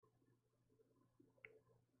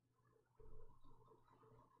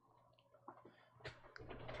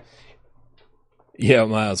Yeah,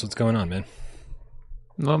 Miles, what's going on, man?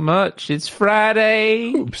 Not much. It's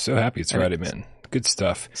Friday. Ooh, so happy it's Friday, man. Good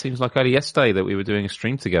stuff. Seems like only yesterday that we were doing a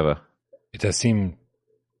stream together. It does seem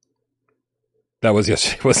that was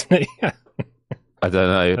yesterday, wasn't it? Yeah. I don't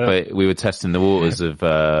know, but we were testing the waters of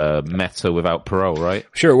meta without parole, right?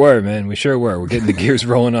 Sure were, man. We sure were. We're getting the gears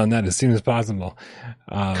rolling on that as soon as possible.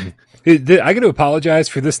 I got to apologize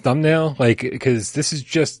for this thumbnail, because this is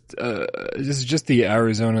just the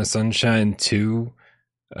Arizona Sunshine 2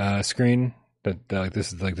 screen.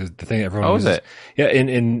 This is like the thing everyone. Oh, uses. is it? Yeah,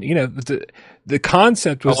 and you know the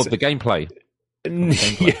concept was the gameplay. Yeah,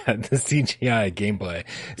 the CGI gameplay.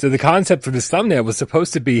 So the concept for this thumbnail was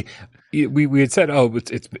supposed to be, we had said,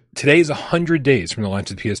 it's today's 100 days from the launch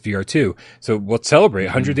of the PSVR2. So we'll celebrate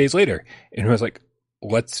 100 days later. And I was like,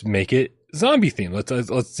 let's make it zombie themed.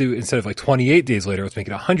 Let's do, instead of like 28 days later, let's make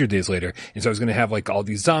it 100 days later. And so I was going to have like all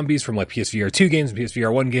these zombies from like PSVR2 games and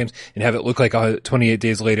PSVR1 games and have it look like 28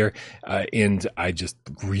 days later. And I just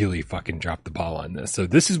really fucking dropped the ball on this. So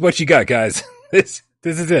this is what you got, guys. This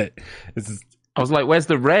is it. I was like, where's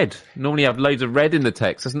the red? Normally you have loads of red in the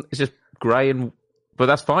text. It's just grey but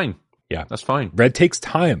that's fine. Yeah. That's fine. Red takes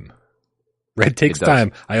time. Red takes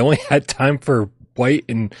time. I only had time for white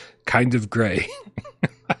and kind of grey.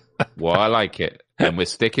 Well, I like it. And we're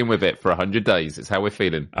sticking with it for 100 days. It's how we're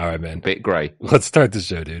feeling. All right, man. Bit grey. Let's start the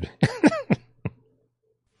show, dude.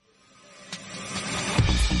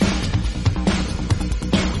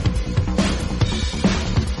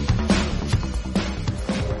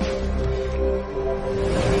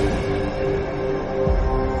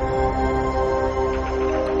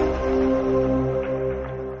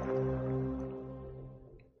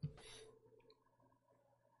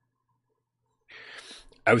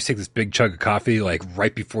 I always take this big chug of coffee, like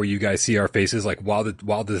right before you guys see our faces, like while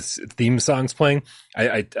this theme song's playing.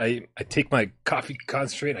 I take my coffee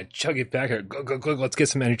concentrate, I chug it back, I go, let's get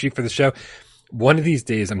some energy for the show. One of these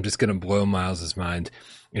days, I'm just going to blow Miles's mind.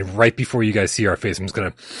 And right before you guys see our face, I'm just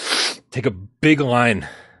going to take a big line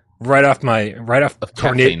right off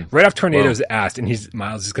Tornado's ass. And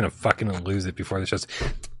Miles is going to fucking lose it before the show.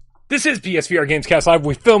 This is PSVR GAMESCAST Live.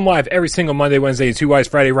 We film live every single Monday, Wednesday, and 2 Wise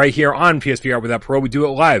Friday right here on PSVR Without Parole. We do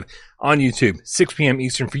it live on YouTube, 6 p.m.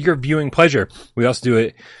 Eastern for your viewing pleasure. We also do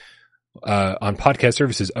it on podcast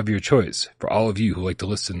services of your choice for all of you who like to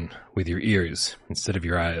listen with your ears instead of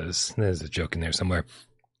your eyes. There's a joke in there somewhere.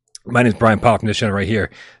 My name is Brian Pop from this channel right here,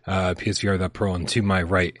 PSVR Without Parole, and to my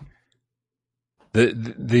right,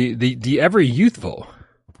 the ever youthful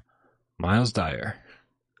Miles Dyer.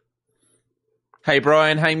 Hey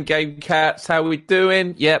Brian, hey Game Cats, how are we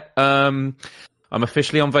doing? Yep, I'm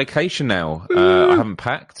officially on vacation now. I haven't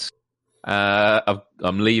packed. I'm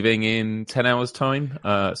leaving in 10 hours time,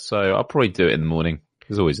 so I'll probably do it in the morning.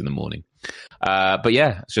 It's always in the morning. But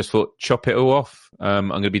yeah, just thought chop it all off. I'm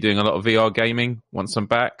going to be doing a lot of VR gaming once I'm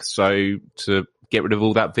back, so to get rid of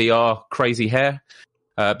all that VR crazy hair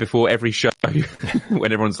before every show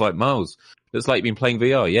when everyone's like, Miles, looks like you've been playing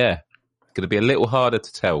VR. Yeah, it's going to be a little harder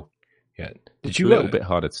to tell. Yeah. A little bit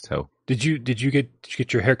harder to tell. Did you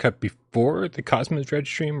get your haircut before the Cosmos Dread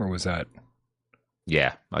stream, or was that?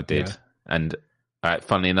 Yeah, I did. Yeah. And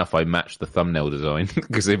funnily enough, I matched the thumbnail design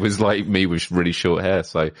because it was like me with really short hair.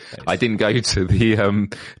 So nice. I didn't go to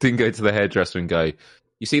the hairdresser and go,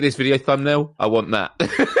 "You see this video thumbnail? I want that."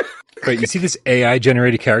 Right. You see this AI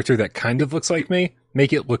generated character that kind of looks like me?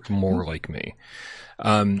 Make it look more like me.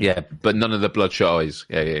 Yeah, but none of the bloodshot eyes.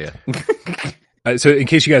 Yeah. So in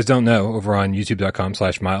case you guys don't know, over on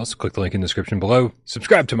youtube.com/Miles, click the link in the description below,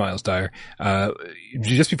 subscribe to Miles Dyer.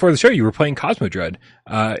 Just before the show, you were playing Cosmo Dread.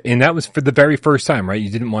 And that was for the very first time, right? You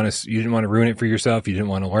didn't want to ruin it for yourself. You didn't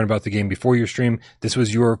want to learn about the game before your stream. This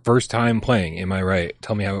was your first time playing. Am I right?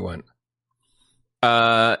 Tell me how it went.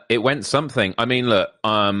 It went something. I mean, look,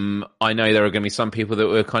 I know there are going to be some people that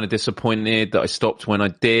were kind of disappointed that I stopped when I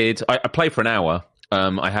did. I played for an hour.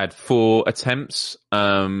 I had 4 attempts.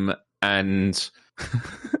 And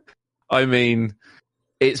I mean,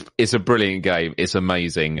 it's a brilliant game. It's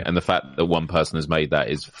amazing. And the fact that one person has made that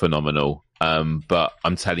is phenomenal. But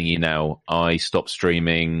I'm telling you now, I stopped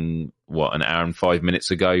streaming, an hour and 5 minutes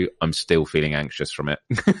ago. I'm still feeling anxious from it.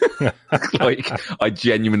 Like, I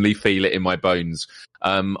genuinely feel it in my bones.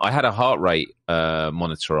 I had a heart rate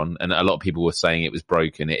monitor on, and a lot of people were saying it was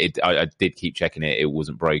broken. I did keep checking it. It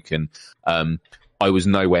wasn't broken. I was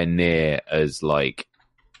nowhere near as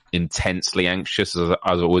intensely anxious as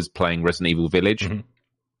I was playing Resident Evil Village.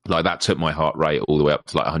 Mm-hmm. Like, that took my heart rate all the way up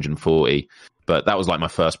to 140. But that was my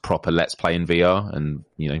first proper Let's Play in VR, and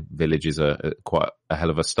Village is quite a hell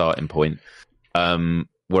of a starting point.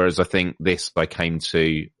 Whereas I think this I came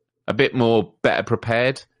to a bit more better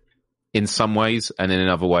prepared. in some ways, and then in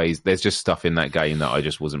other ways, there's just stuff in that game that I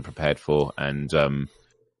just wasn't prepared for. And I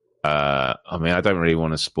mean, I don't really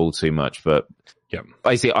want to spoil too much, but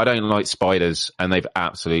basically, I don't like spiders, and they've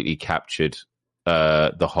absolutely captured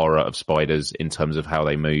the horror of spiders in terms of how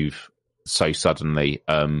they move so suddenly.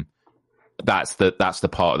 That's the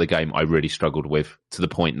part of the game I really struggled with, to the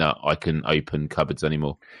point that I couldn't open cupboards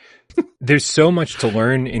anymore. There's so much to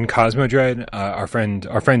learn in Cosmodread. Our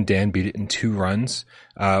friend Dan beat it in 2 runs,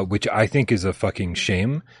 which I think is a fucking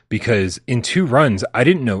shame, because in 2 runs I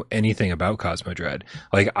didn't know anything about Cosmodread.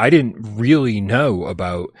 Like, I didn't really know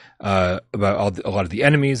about a lot of the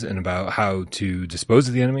enemies, and about how to dispose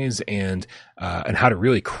of the enemies, and how to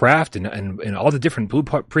really craft and all the different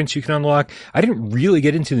blueprints you can unlock. I didn't really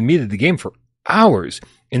get into the meat of the game for hours.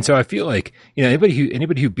 And so I feel like, you know,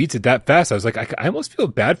 anybody who beats it that fast, I was like, I almost feel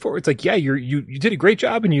bad for it. It's like, yeah, you did a great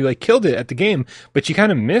job and you like killed it at the game, but you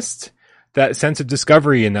kind of missed that sense of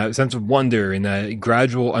discovery and that sense of wonder and that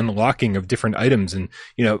gradual unlocking of different items. And,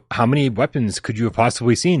 you know, how many weapons could you have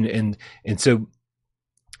possibly seen? And so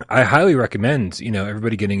I highly recommend, you know,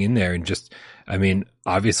 everybody getting in there and just, I mean,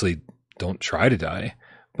 obviously don't try to die.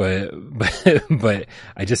 But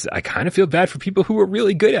I kind of feel bad for people who are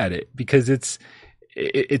really good at it, because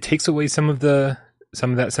it takes away some of that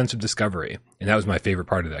sense of discovery. And that was my favorite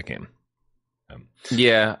part of that game.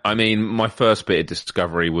 Yeah, I mean, my first bit of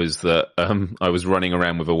discovery was that I was running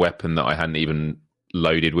around with a weapon that I hadn't even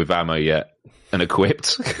loaded with ammo yet and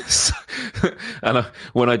equipped. And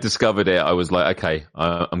when I discovered it, I was like, okay,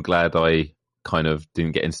 I'm glad I kind of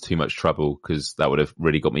didn't get into too much trouble, because that would have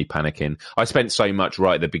really got me panicking. I spent so much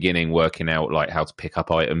right at the beginning working out like how to pick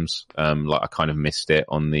up items. Like I kind of missed it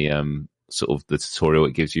on the sort of the tutorial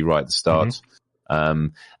it gives you right at the start.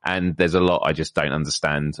 And there's a lot I just don't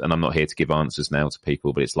understand, and I'm not here to give answers now to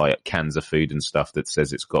people, but it's like cans of food and stuff that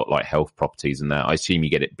says it's got like health properties and that. I assume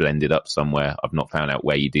you get it blended up somewhere. I've not found out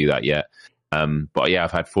where you do that yet. But yeah,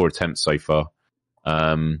 I've had 4 attempts so far.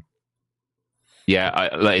 Yeah,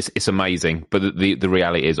 it's amazing, but the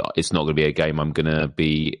reality is it's not going to be a game I'm going to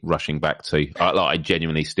be rushing back to. I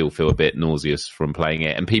genuinely still feel a bit nauseous from playing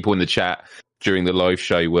it, and people in the chat during the live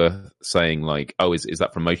show were saying like, "Oh, is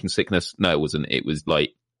that from motion sickness?" No, it wasn't. It was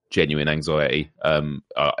like genuine anxiety.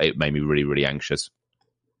 It made me really, really anxious.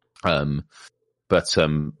 But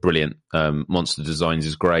brilliant. Monster Designs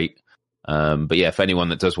is great. But yeah, if anyone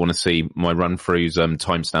that does want to see my run throughs,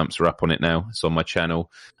 timestamps are up on it now. It's on my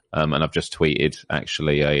channel. And I've just tweeted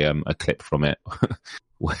actually a clip from it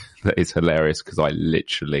that is hilarious, because I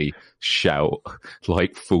literally shout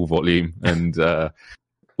like full volume and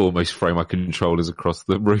almost throw my controllers across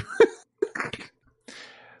the room.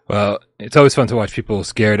 Well, it's always fun to watch people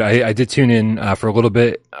scared. I did tune in for a little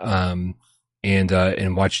bit and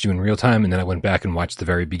watched you in real time, and then I went back and watched the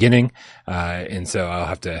very beginning. And so I'll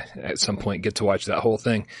have to at some point get to watch that whole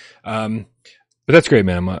thing. But that's great,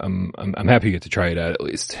 man. I'm happy you get to try it out at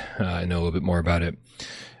least. I know a little bit more about it.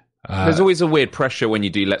 There's always a weird pressure when you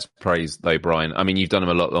do Let's Plays, though, Brian. I mean, you've done them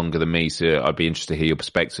a lot longer than me, so I'd be interested to hear your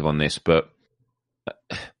perspective on this. But,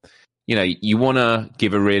 you know, you want to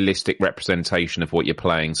give a realistic representation of what you're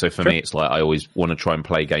playing. So for me, it's like I always want to try and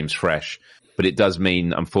play games fresh. But it does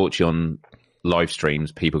mean, unfortunately, on live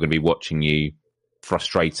streams, people are going to be watching you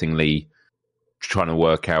frustratingly trying to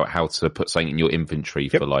work out how to put something in your inventory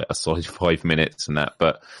for like a solid 5 minutes and that.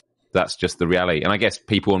 But that's just the reality. And I guess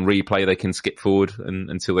people on replay, they can skip forward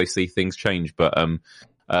until they see things change. But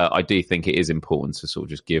I do think it is important to sort of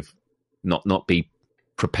just give, not be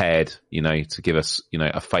prepared, you know, to give us, you know,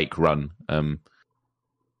 a fake run.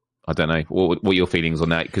 I don't know what are your feelings on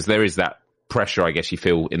that, because there is that pressure, I guess, you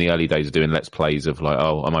feel in the early days of doing Let's Plays of like,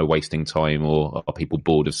 oh, am I wasting time, or are people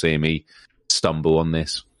bored of seeing me stumble on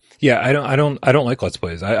this? Yeah, I don't like Let's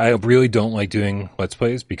Plays. I really don't like doing Let's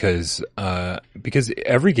Plays because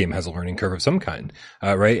every game has a learning curve of some kind,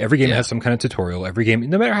 right? Every game has some kind of tutorial. Every game,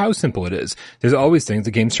 no matter how simple it is, there's always things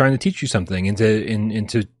the game's trying to teach you something, and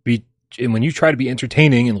when you try to be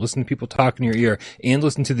entertaining and listen to people talk in your ear and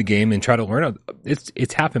listen to the game and try to learn,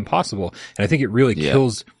 it's half impossible. And I think it really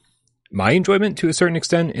kills my enjoyment to a certain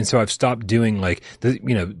extent. And so I've stopped doing like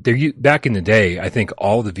back in the day, I think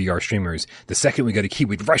all the VR streamers, the second we got a key,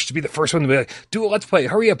 we'd rush to be the first one to be like, do a Let's Play,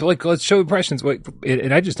 hurry up, like let's show impressions.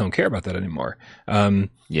 And I just don't care about that anymore. You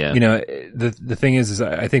know, the thing is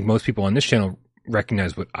I think most people on this channel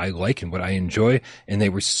recognize what I like and what I enjoy. And they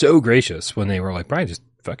were so gracious when they were like, Brian, just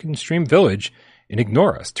fucking stream Village and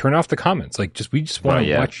ignore us. Turn off the comments. Like, we just want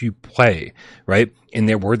to watch you play, right? And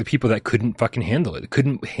there were the people that couldn't fucking handle it.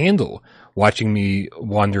 Couldn't handle watching me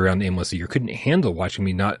wander around aimlessly, or couldn't handle watching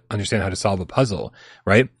me not understand how to solve a puzzle,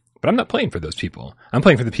 right? But I'm not playing for those people. I'm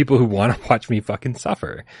playing for the people who want to watch me fucking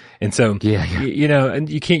suffer. And so, you know, and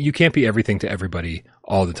you can't be everything to everybody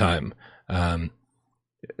all the time.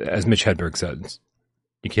 As Mitch Hedberg said,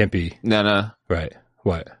 you can't be. No. Right.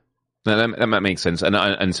 What? No, that makes sense.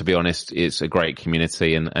 And to be honest, it's a great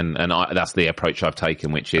community, and that's the approach I've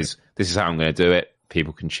taken, which is this is how I'm going to do it.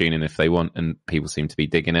 People can tune in if they want, and people seem to be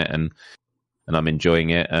digging it, and I'm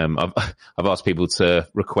enjoying it. I've asked people to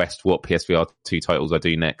request what PSVR2 titles I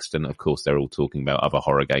do next, and of course they're all talking about other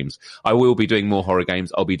horror games. I will be doing more horror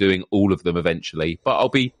games. I'll be doing all of them eventually, but I'll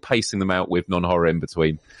be pacing them out with non-horror in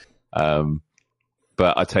between.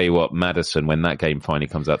 But I tell you what, Madison, when that game finally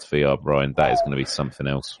comes out to VR, Brian, that is going to be something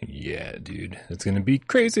else. Yeah, dude, it's going to be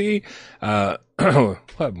crazy. We'll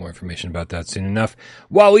have more information about that soon enough.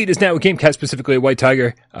 Waleed is now a GameCast, specifically a White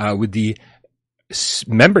Tiger, with the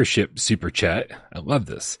membership super chat. I love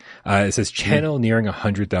this. It says channel nearing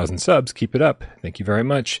 100,000 subs. Keep it up. Thank you very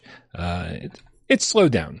much. It's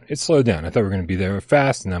slowed down. I thought we were going to be there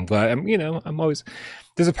fast, and I'm glad.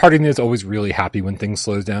 There's a part of me that's always really happy when things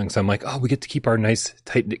slows down, because I'm like, oh, we get to keep our nice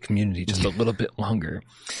tight-knit community just a little bit longer.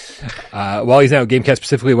 While he's now GameCast,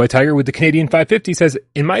 specifically White Tiger, with the Canadian 550, says,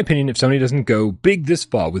 in my opinion, if Sony doesn't go big this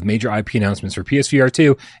fall with major IP announcements for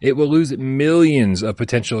PSVR2, it will lose millions of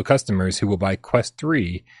potential customers who will buy Quest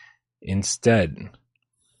 3 instead.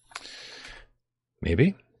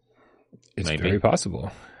 Maybe. It's very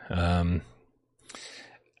possible. I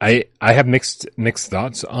have mixed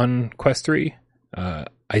thoughts on Quest 3.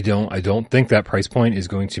 I don't think that price point is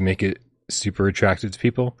going to make it super attractive to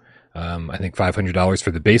people. I think $500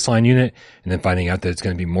 for the baseline unit, and then finding out that it's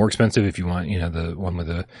going to be more expensive if you want, you know, the one with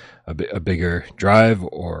a bigger drive,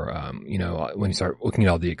 or, you know, when you start looking at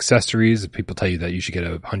all the accessories, people tell you that you should get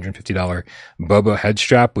a $150 Bobo head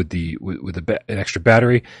strap with an extra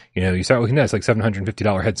battery. You know, you start looking at it, it's like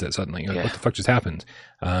 $750 headset suddenly. You're like, what the fuck just happened?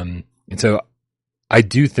 And so I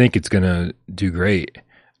do think it's going to do great.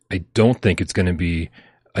 I don't think it's going to be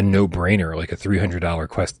a no-brainer like a $300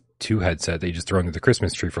 Quest 2 headset that you just throw under the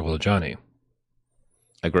Christmas tree for little Johnny.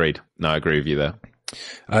 Agreed. No, I agree with you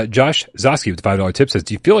there. Josh Zosky with the $5 tip says,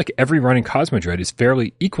 do you feel like every run in Cosmodread is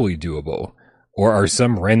fairly equally doable? Or are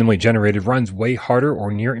some randomly generated runs way harder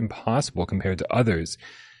or near impossible compared to others?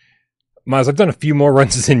 Miles, I've done a few more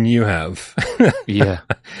runs than you have. Yeah.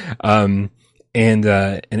 And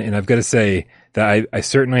I've got to say that I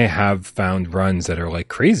certainly have found runs that are like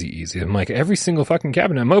crazy easy. I'm like, every single fucking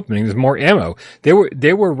cabinet I'm opening, there's more ammo.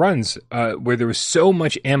 There were runs where there was so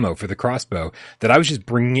much ammo for the crossbow that I was just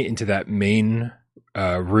bringing it into that main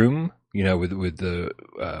room, you know, with the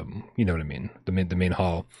you know what I mean, the main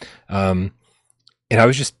hall. And I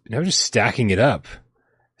was just stacking it up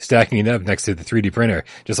next to the 3D printer.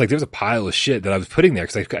 Just like there was a pile of shit that I was putting there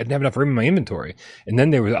because I didn't have enough room in my inventory. And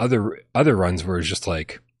then there was other runs where it was just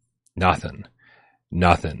like nothing,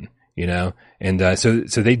 you know? And so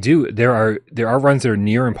they do, there are runs that are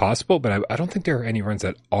near impossible, but I don't think there are any runs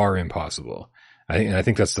that are impossible. I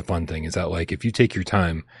think that's the fun thing, is that like if you take your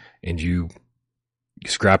time and you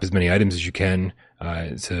scrap as many items as you can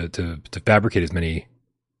to fabricate as many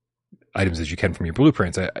items as you can from your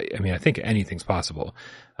blueprints, I mean, I think anything's possible.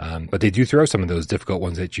 But they do throw some of those difficult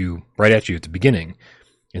ones right at you at the beginning.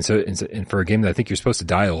 And so, and for a game that I think you're supposed to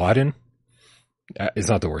die a lot in, it's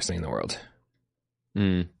not the worst thing in the world.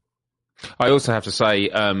 I also have to say,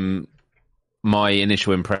 my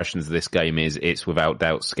initial impressions of this game is it's without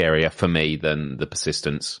doubt scarier for me than the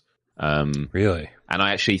Persistence. Really? And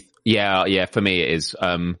I actually, yeah, for me it is.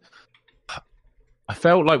 I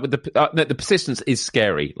felt like with the Persistence is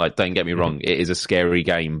scary. Like, don't get me wrong, it is a scary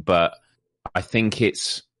game, but I think I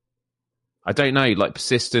don't know, like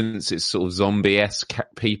Persistence, it's sort of zombie-esque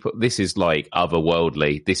people. This is like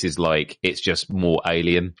otherworldly. This is like, it's just more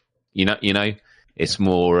alien. You know, it's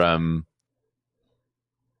more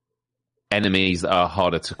enemies that are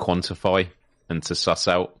harder to quantify and to suss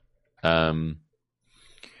out. Yeah.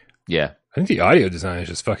 I think the audio design is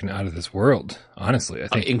just fucking out of this world, honestly. I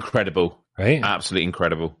think incredible. Right? Absolutely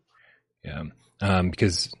incredible. Yeah.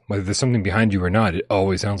 Because whether there's something behind you or not, it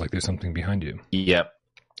always sounds like there's something behind you. Yep.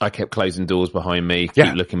 I kept closing doors behind me,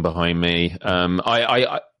 keep looking behind me.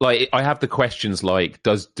 I have the questions like,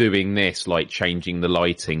 does doing this, like changing the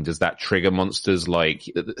lighting, does that trigger monsters? Like,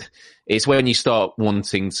 it's when you start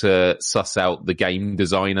wanting to suss out the game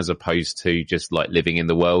design as opposed to just like living in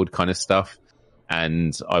the world kind of stuff.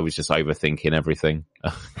 And I was just overthinking everything.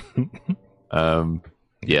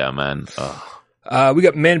 Yeah, man. We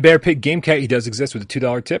got Man Bear Pig Game Cat. He does exist with a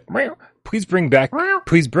 $2 tip. Please bring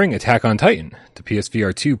Attack on Titan to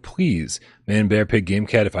PSVR 2, please. Man Bear Pig Game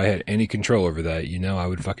Cat, if I had any control over that, you know I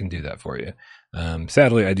would fucking do that for you.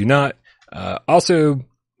 Sadly, I do not. Also,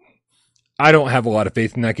 I don't have a lot of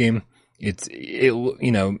faith in that game.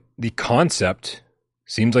 The concept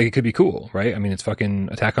seems like it could be cool, right? I mean, it's fucking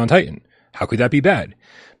Attack on Titan. How could that be bad?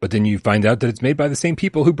 But then you find out that it's made by the same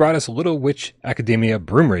people who brought us Little Witch Academia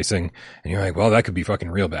Broom Racing, and you're like, well, that could be fucking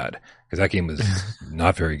real bad because that game was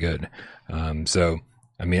not very good. So,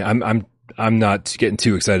 I mean, I'm not getting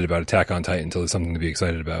too excited about Attack on Titan until there's something to be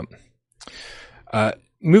excited about.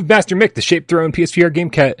 Move Master Mick, the Shape Throne PSVR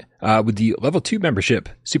Game Cat, with the level 2 membership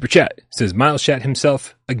super chat says Miles shat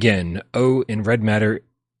himself again. Oh, in red matter,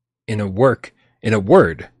 in a word,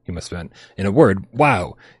 he must have meant in a word.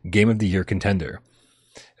 Wow, Game of the Year contender.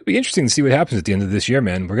 It'll be interesting to see what happens at the end of this year,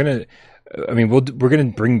 man. We're gonna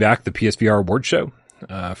bring back the PSVR award show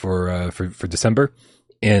for December.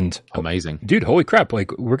 And amazing, dude, holy crap.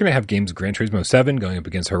 Like, we're going to have games Gran Turismo 7 going up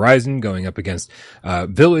against Horizon, going up against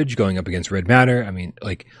Village, going up against Red Matter. I mean,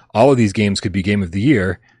 like, all of these games could be Game of the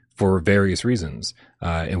Year for various reasons.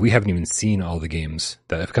 And we haven't even seen all the games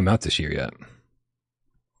that have come out this year yet.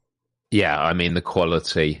 Yeah, I mean, the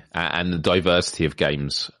quality and the diversity of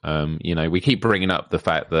games. We keep bringing up the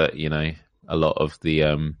fact that,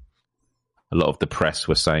 a lot of the press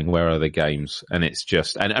were saying, where are the games? And it's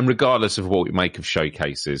just, and regardless of what we make of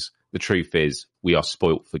showcases, the truth is we are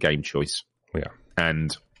spoilt for game choice. We are.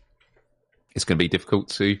 And it's going to be difficult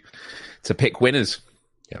to pick winners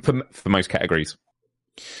for most categories.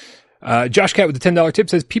 Josh Cat with the $10 tip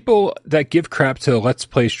says, people that give crap to Let's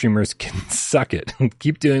Play streamers can suck it.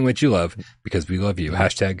 Keep doing what you love because we love you.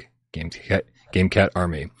 Hashtag GameCat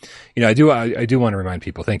Army. I do want to remind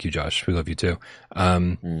people. Thank you, Josh. We love you too.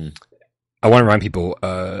 I want to remind people,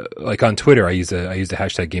 like on Twitter, I use the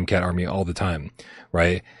hashtag GameCat Army all the time,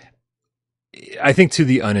 right? I think to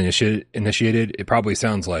the uninitiated, it probably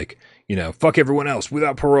sounds like, fuck everyone else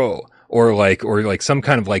without parole, or like some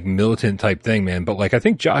kind of like militant type thing, man. But like, I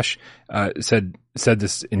think Josh, said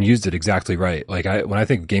this and used it exactly right. Like, when I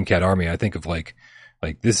think of GameCat Army, I think of like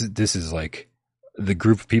this is like the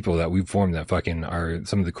group of people that we've formed that fucking are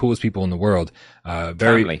some of the coolest people in the world.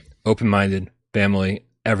 Very open-minded, family,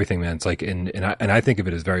 everything, man. It's like, and I think of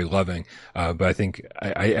it as very loving. But I think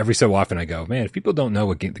I every so often I go, man, if people don't know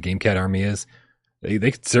what the GameCat Army is,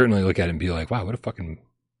 they could certainly look at it and be like, wow, what a fucking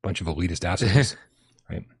bunch of elitist assholes.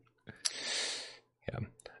 Right. Yeah.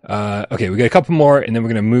 Okay, we got a couple more, and then we're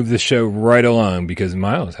going to move the show right along because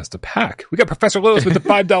Miles has to pack. We got Professor Lewis with the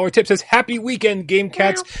 $5 tip says, happy weekend, Game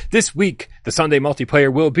Cats. This week, the Sunday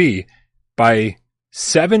multiplayer will be by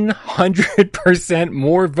 700%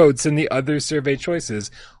 more votes than the other survey choices.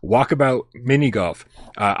 Walkabout mini golf.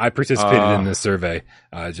 I participated in this survey.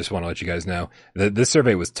 I just want to let you guys know that this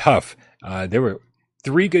survey was tough. There were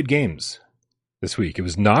 3 good games this week. It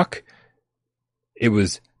was Knock, it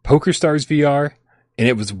was Poker Stars VR, and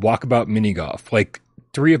it was Walkabout mini golf. Like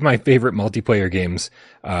 3 of my favorite multiplayer games.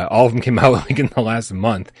 All of them came out like in the last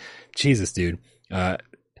month. Jesus, dude.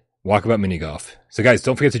 Walkabout mini golf. So guys,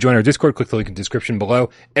 don't forget to join our Discord. Click the link in the description below.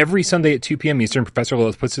 Every Sunday at 2 p.m. Eastern, Professor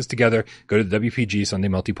Lilith puts this together. Go to the WPG Sunday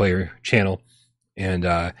multiplayer channel. And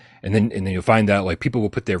then you'll find out, like, people will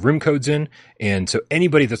put their room codes in. And so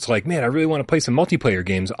anybody that's like, man, I really want to play some multiplayer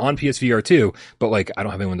games on PSVR2, but like, I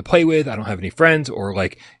don't have anyone to play with. I don't have any friends, or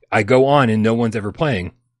like, I go on and no one's ever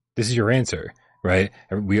playing. This is your answer, right?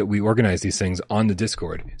 We organize these things on the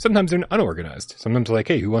Discord. Sometimes they're unorganized. Sometimes they're like,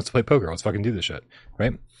 hey, who wants to play poker? Let's fucking do this shit,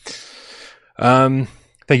 right?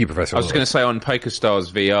 Thank you, Professor. I was going to say on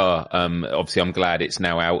PokerStars VR, obviously I'm glad it's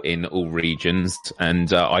now out in all regions,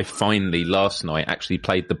 and I finally last night actually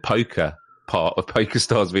played the poker part of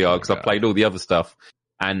PokerStars VR because I played all the other stuff,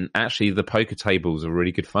 and actually the poker tables are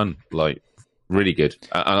really good fun, like really good.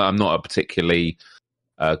 I'm not a particularly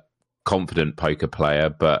confident poker player,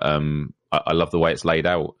 but I love the way it's laid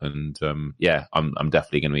out, and I'm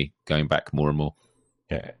definitely going to be going back more and more.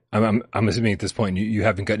 Yeah, I'm assuming at this point you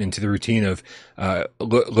haven't gotten into the routine of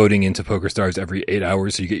loading into PokerStars every 8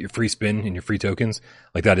 hours, so you get your free spin and your free tokens.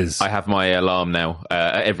 Like that is. I have my alarm now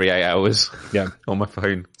every 8 hours. Yeah, on my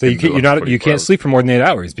phone. So you can't sleep for more than 8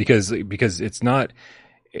 hours because it's not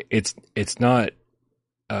just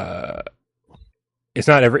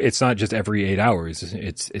every 8 hours.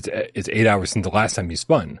 It's 8 hours since the last time you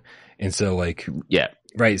spun, and so like yeah.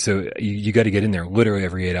 Right, so you got to get in there literally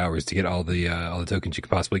every 8 hours to get all the tokens you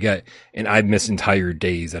could possibly get, and I'd miss entire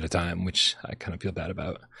days at a time, which I kind of feel bad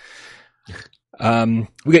about.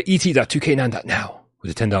 We got et.2k9.now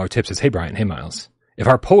with a $10 tip says, "Hey Brian, hey Miles, if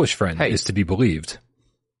our Polish friend is to be believed,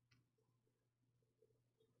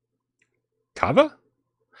 Kava,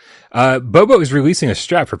 Bobo is releasing a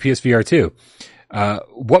strap for PSVR 2.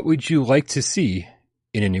 What would you like to see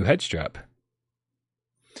in a new head strap?"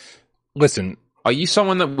 Listen. Are you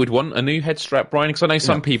someone that would want a new head strap, Brian? Because I know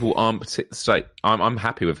some people aren't. So I'm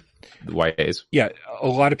happy with the way it is. Yeah, a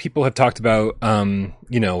lot of people have talked about,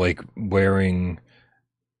 like wearing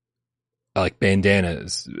like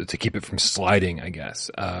bandanas to keep it from sliding, I guess,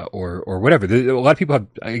 or whatever. A lot of people have,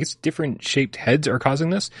 I guess, different shaped heads are causing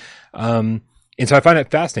this. And so I find it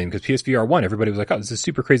fascinating because PSVR 1, everybody was like, oh, this is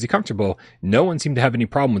super crazy comfortable. No one seemed to have any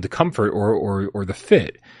problem with the comfort or the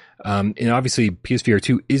fit. And obviously PSVR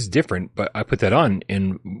 2 is different, but I put that on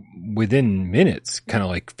and within minutes kind of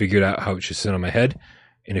like figured out how it should sit on my head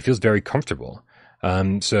and it feels very comfortable.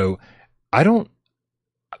 So I don't,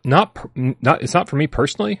 it's not for me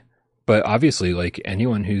personally, but obviously like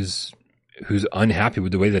anyone who's unhappy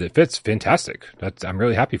with the way that it fits, fantastic. I'm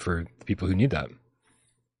really happy for people who need that.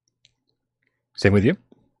 Same with you?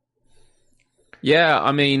 Yeah.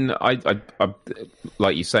 I mean, I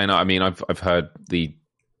like you saying, I mean, I've heard the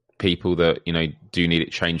people that, do need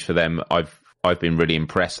it changed for them. I've been really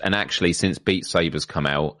impressed. And actually since Beat Saber's come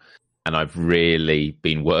out and I've really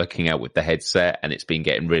been working out with the headset and it's been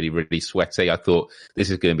getting really, really sweaty, I thought this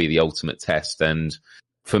is going to be the ultimate test. And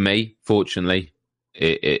for me, fortunately,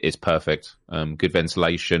 it's perfect. Good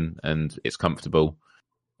ventilation and it's comfortable.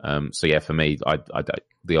 So yeah, for me,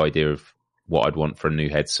 the idea of what I'd want for a new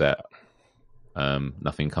headset,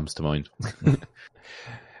 nothing comes to mind.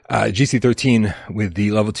 GC13 with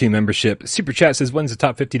the level 2 membership. Super Chat says, when's the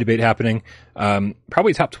top 50 debate happening?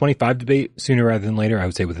 Probably top 25 debate sooner rather than later. I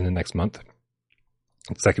would say within the next month.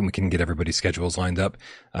 Second, we can get everybody's schedules lined up.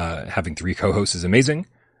 Having 3 co-hosts is amazing.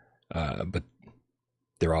 But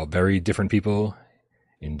they're all very different people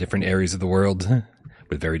in different areas of the world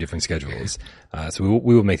with very different schedules. So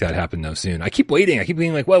we will make that happen though soon. I keep waiting. I keep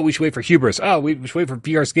being like, well, we should wait for Hubris. Oh, we should wait for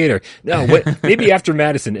VR Skater. No, maybe after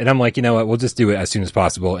Madison. And I'm like, you know what? We'll just do it as soon as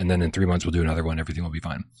possible. And then in 3 months, we'll do another one. Everything will be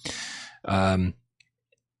fine.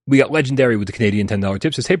 We got Legendary with the Canadian $10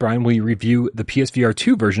 tip. Says, hey, Brian, will you review the PSVR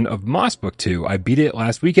 2 version of Moss Book 2? I beat it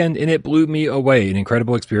last weekend and it blew me away. An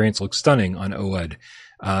incredible experience. Looks stunning on OLED.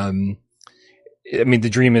 I mean, the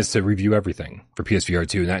dream is to review everything for PSVR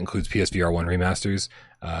 2, and that includes PSVR 1 remasters.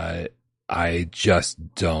 I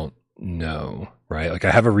just don't know, right? Like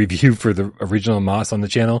I have a review for the original Moss on the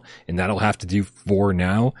channel, and that'll have to do for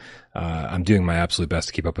now. I'm doing my absolute best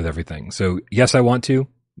to keep up with everything. So yes, I want to.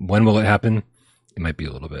 When will it happen? It might be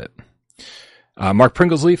a little bit. Mark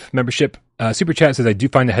Pringlesleaf membership, super chat says, I do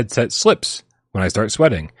find the headset slips when I start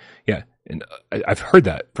sweating. Yeah. And I've heard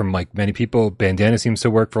that from like many people. Bandana seems to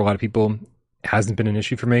work for a lot of people. It hasn't been an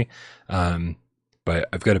issue for me. But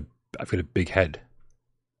I've got a big head.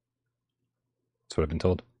 That's what I've been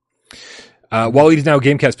told. While eating now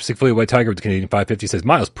GameCast, specifically White Tiger with the Canadian 550 says,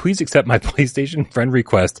 Miles, please accept my PlayStation friend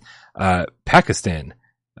request. Pakistan,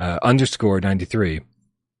 _93,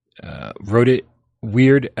 wrote it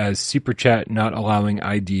weird as super chat not allowing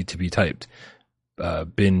ID to be typed.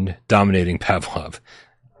 Been dominating Pavlov.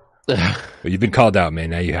 But you've been called out,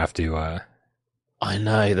 man. Now you have to, I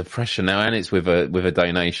know the pressure now, and it's with a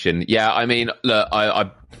donation. Yeah. I mean, look,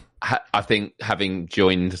 I think having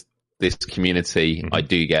joined this community, I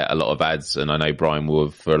do get a lot of ads, and I know Brian will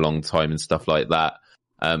have for a long time and stuff like that.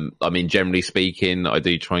 I mean, generally speaking, I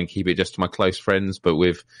do try and keep it just to my close friends, but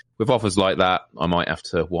with offers like that, I might have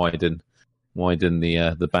to widen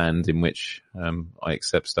the band in which I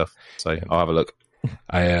accept stuff. So I'll have a look.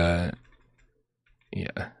 I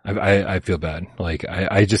feel bad. Like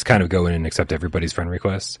I just kind of go in and accept everybody's friend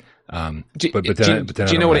requests. But then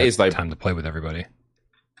do you know what it is though? Time to play with everybody.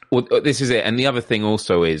 Well, this is it. And the other thing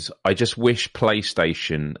also is, I just wish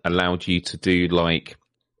PlayStation allowed you to do like,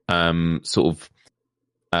 you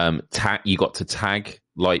got to tag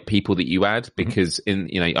like people that you add, because I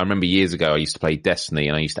remember years ago I used to play Destiny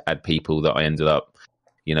and I used to add people that I ended up,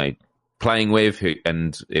 playing with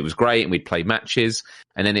and it was great and we'd play matches,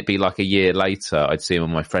 and then it'd be like a year later I'd see them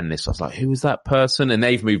on my friend list. I was like, who was that person? And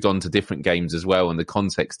they've moved on to different games as well, and the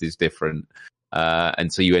context is different.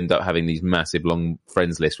 And so you end up having these massive long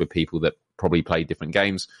friends lists with people that probably play different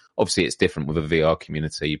games. Obviously it's different with a VR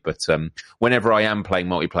community, but whenever I am playing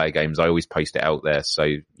multiplayer games, I always post it out there. So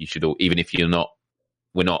you should all, even if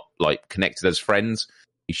we're not like connected as friends,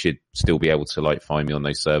 you should still be able to like find me on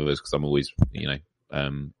those servers, because I'm always,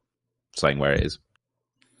 saying where it is.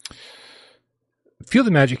 Feel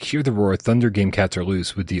the magic, hear the roar, thunder, game cats are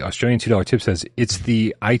loose with the Australian $2 tip says, it's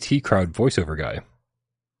the IT crowd voiceover guy.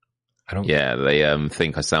 Yeah, they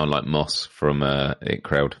think I sound like Moss from It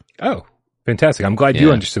Crowd. Oh, fantastic. I'm glad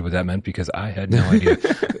you understood what that meant, because I had no idea.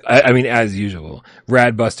 I mean, as usual.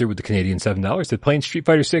 Radbuster with the Canadian $7 said, playing Street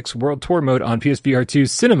Fighter 6 World Tour mode on PSVR 2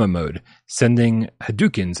 Cinema mode, sending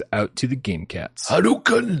Hadoukens out to the Game Cats.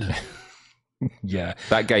 Hadouken! Yeah.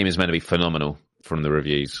 That game is meant to be phenomenal. from the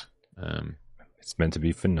reviews. It's meant to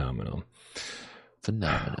be phenomenal.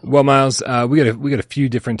 Phenomenal. Well, Miles, we got a few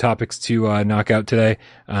different topics to knock out today,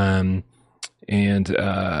 and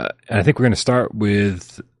I think we're going to start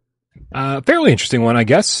with a fairly interesting one, I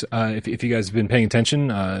guess. If you guys have been paying attention,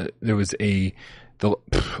 there was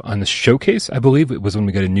on the showcase, I believe it was when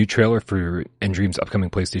we got a new trailer for nDream's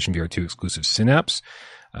upcoming PlayStation VR2 exclusive Synapse,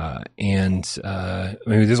 and I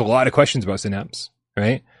mean, there's a lot of questions about Synapse,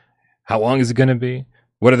 right? How long is it going to be?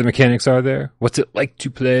 What other mechanics are there? What's it like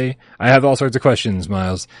to play? I have all sorts of questions,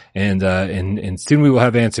 Miles, and soon we will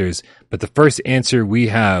have answers. But the first answer we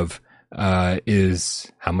have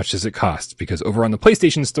is how much does it cost? Because over on the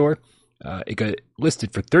PlayStation Store, it got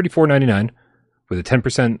listed for $34.99 with a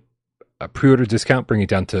 10% pre-order discount, bringing it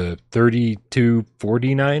down to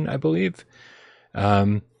 $32.49, I believe.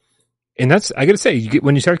 And that's, I got to say,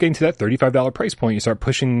 when you start getting to that $35 price point, you start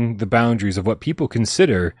pushing the boundaries of what people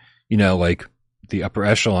consider, like the upper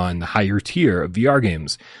echelon, the higher tier of VR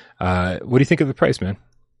games. What do you think of the price, man?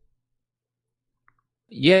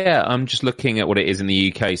 Yeah, I'm just looking at what it is in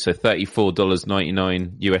the UK. So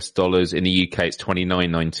 $34.99 US dollars. In the UK, it's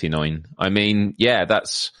 $29.99. I mean, yeah,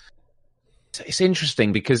 it's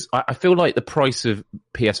interesting because I feel like the price of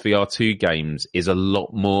PSVR2 games is a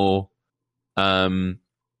lot more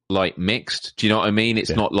like mixed. Do you know what I mean? It's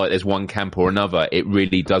not like there's one camp or another. It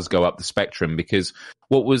really does go up the spectrum because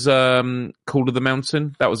what was Call of the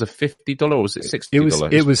Mountain? That was a $50 or was it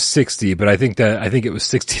 $60? It was $60, but I think it was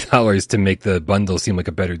 $60 to make the bundle seem like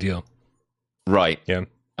a better deal. Right. Yeah.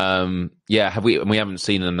 Yeah. We haven't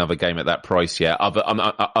seen another game at that price yet,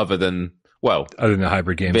 other than the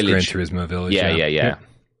hybrid games, Village. Gran Turismo Village. Yeah.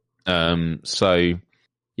 So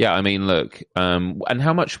yeah, I mean, look, and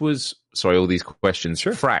how much was? Sorry, all these questions.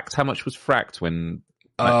 Sure. Fracked. How much was Fracked when?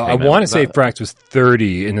 I want to say Fracked was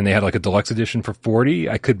 $30, and then they had like a deluxe edition for $40.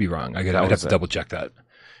 I could be wrong. I'd have to double check that.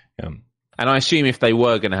 And I assume if they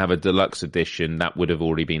were going to have a deluxe edition, that would have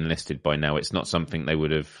already been listed by now. It's not something they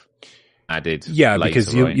would have added. Yeah, later,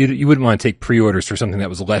 because right? you wouldn't want to take pre-orders for something that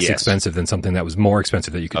was less expensive than something that was more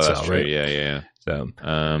expensive that you could sell, that's true. right? Yeah. So,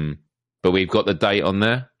 but we've got the date on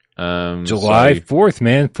there. July 4th,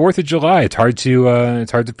 man. 4th of July. It's hard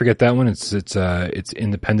to forget that one. It's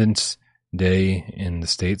Independence Day in the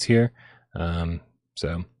States here.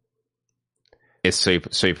 So it's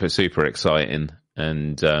super exciting.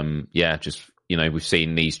 And, just, we've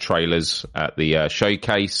seen these trailers at the,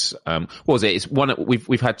 showcase. What was it? It's one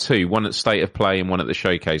we've had two, one at State of Play and one at the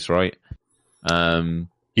showcase, right?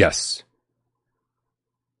 Yes.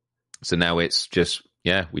 So now it's just,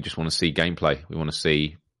 we just want to see gameplay. We want to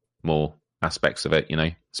see more aspects of it,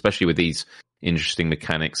 especially with these interesting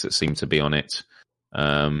mechanics that seem to be on it.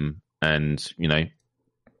 And,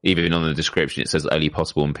 even on the description, it says early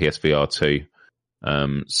possible in PSVR 2.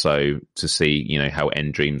 So to see, how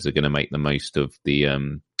nDreams are going to make the most of the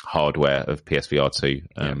hardware of PSVR 2,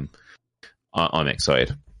 I'm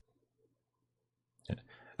excited.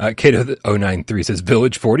 Kato093 says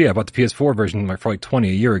Village 40. I bought the PS4 version for like 20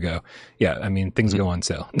 a year ago. Yeah, I mean things go on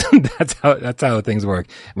sale. That's how things work.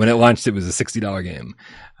 When it launched, it was a $60 game.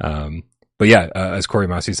 But yeah, as Corey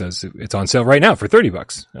Massey says, it's on sale right now for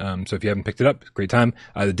 $30. So if you haven't picked it up, great time.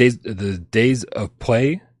 The days of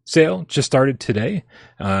play sale just started today,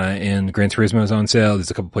 and Gran Turismo is on sale. There's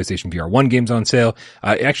a couple PlayStation VR1 games on sale.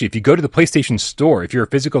 Actually, if you go to the PlayStation Store, if you're a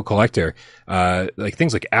physical collector, like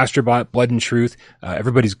things like Astrobot, Blood and Truth,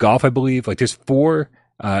 Everybody's Golf, I believe, like there's 4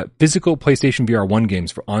 physical PlayStation VR1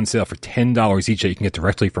 games on sale for $10 each that you can get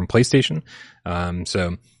directly from PlayStation.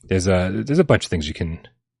 So there's a bunch of things you can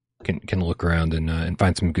look around and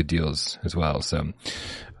find some good deals as well. So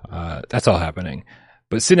that's all happening.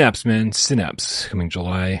 But Synapse, man, Synapse coming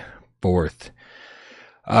July 4th.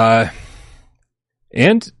 And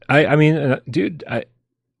I mean, dude,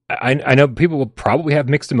 I know people will probably have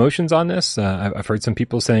mixed emotions on this. I've heard some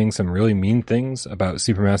people saying some really mean things about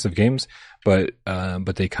supermassive games, but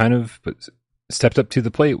they kind of stepped up to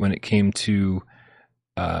the plate when it came to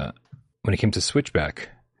Switchback,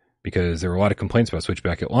 because there were a lot of complaints about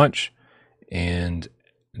Switchback at launch, and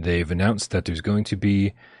they've announced that there's going to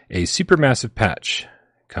be a supermassive patch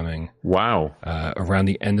coming. Wow. Around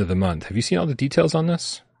the end of the month. Have you seen all the details on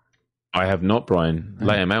this? I have not, Brian.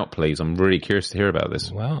 Lay them out, please. I'm really curious to hear about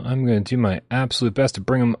this. Well, I'm going to do my absolute best to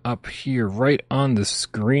bring them up here right on the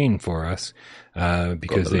screen for us,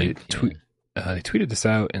 because they tweeted this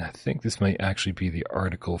out, and I think this might actually be the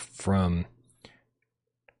article from...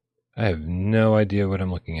 I have no idea what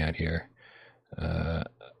I'm looking at here.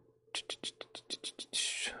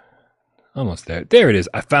 Almost there. There it is.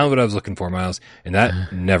 I found what I was looking for, Miles, and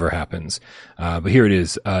that never happens. But here it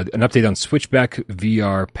is. An update on Switchback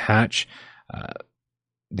VR patch.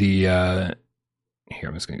 Here,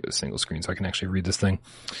 I'm just going to go to single screen so I can actually read this thing.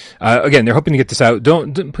 Again, they're hoping to get this out.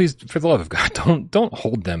 Don't please, for the love of God, don't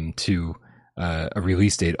hold them to a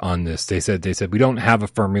release date on this. They said we don't have a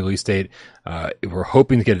firm release date. We're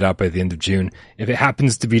hoping to get it out by the end of June. If it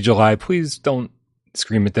happens to be July, please don't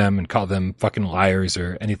scream at them and call them fucking liars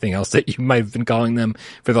or anything else that you might have been calling them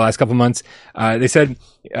for the last couple months. They said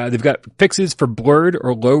they've got fixes for blurred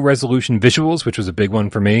or low resolution visuals, which was a big one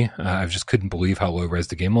for me. I just couldn't believe how low res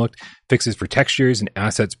the game looked. Fixes for textures and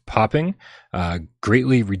assets popping,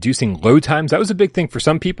 greatly reducing load times. That was a big thing for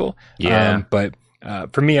some people. Yeah. But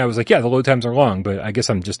for me, I was like, yeah, the load times are long, but I guess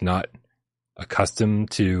I'm just not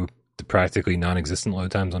accustomed to the practically non-existent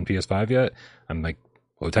load times on PS5 yet. I'm like,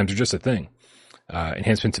 load times are just a thing.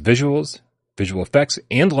 Enhancements to visuals, visual effects,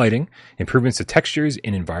 and lighting, improvements to textures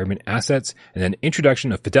and environment assets, and then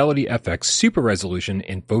introduction of Fidelity FX super resolution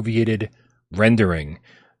and foveated rendering.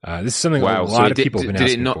 This is something a lot of people have been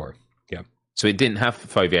asking for. Yeah. So it didn't have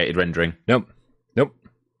foveated rendering? Nope.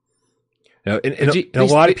 No, and a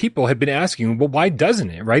lot of people have been asking, well, why doesn't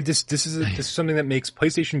it? Right? This is something that makes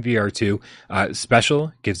PlayStation VR2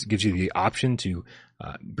 special. Gives you the option to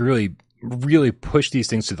really push these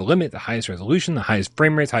things to the limit, the highest resolution, the highest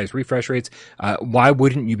frame rates, highest refresh rates. Why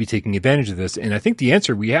wouldn't you be taking advantage of this? And I think the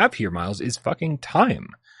answer we have here, Miles, is fucking time,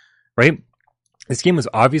 right? This game was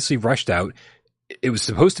obviously rushed out. It was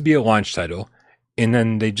supposed to be a launch title, and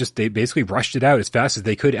then they basically rushed it out as fast as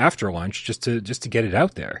they could after launch just to get it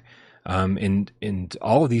out there. And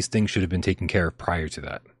all of these things should have been taken care of prior to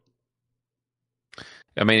that.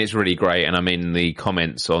 I mean, it's really great. And I mean, the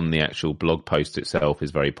comments on the actual blog post itself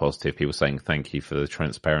is very positive. People saying thank you for the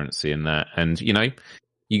transparency in that. And, you know,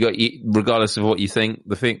 regardless of what you think,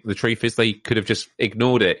 the truth is they could have just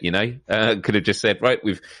ignored it, you know, could have just said, right,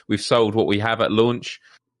 we've sold what we have at launch.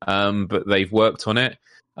 But they've worked on it.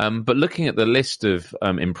 But looking at the list of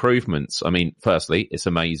improvements, I mean, firstly, it's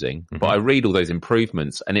amazing. Mm-hmm. But I read all those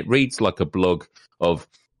improvements and it reads like a blog of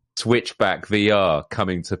Switchback VR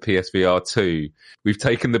coming to PSVR2. We've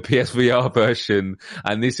taken the PSVR version,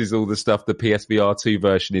 and this is all the stuff the PSVR2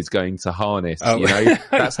 version is going to harness. Oh. You know,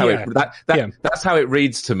 that's how that's how it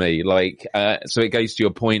reads to me. Like, so it goes to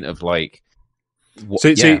your point of like. So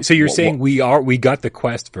you're saying we got the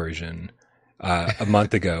Quest version a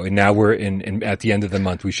month ago, and now we're in at the end of the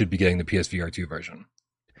month we should be getting the PSVR2 version.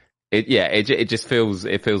 It just feels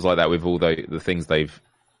like that with all the things they've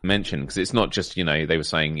mentioned, because it's not just, you know, they were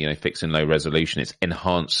saying, you know, fixing low resolution, it's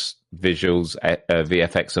enhanced visuals,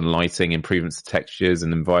 VFX and lighting, improvements to textures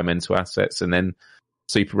and environmental assets, and then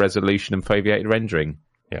super resolution and foveated rendering.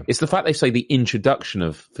 Yeah. It's the fact they say the introduction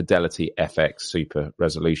of Fidelity FX super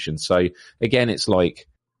resolution. So again, it's like,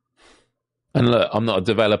 and look, I'm not a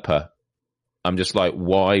developer. I'm just like,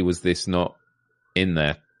 why was this not in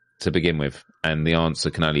there to begin with? And the answer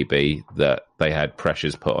can only be that they had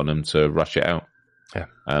pressures put on them to rush it out. Yeah.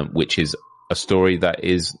 Which is a story that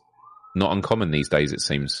is not uncommon these days, it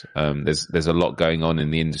seems. There's a lot going on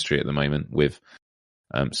in the industry at the moment with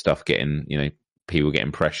stuff getting, you know, people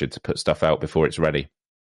getting pressured to put stuff out before it's ready.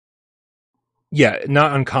 Yeah,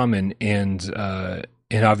 not uncommon, and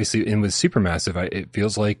obviously, and with Supermassive, it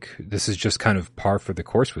feels like this is just kind of par for the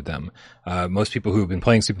course with them. Most people who have been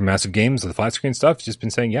playing Supermassive games, the flat screen stuff, have just been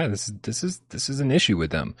saying, yeah, this is an issue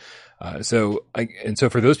with them. So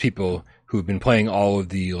for those people who have been playing all of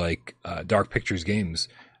the like Dark Pictures games,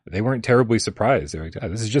 they weren't terribly surprised. They're like, yeah,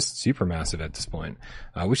 this is just Supermassive at this point,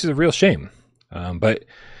 which is a real shame. But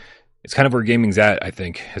it's kind of where gaming's at, I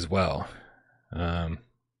think, as well. I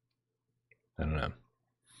don't know.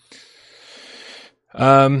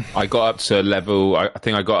 I got up to level, I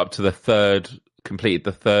think I got up to completed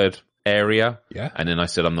the third area. Yeah. And then I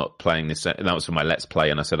said, I'm not playing this. And that was for my Let's Play.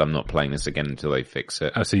 And I said, I'm not playing this again until they fix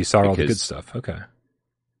it. Oh, so you saw all the good stuff. Okay.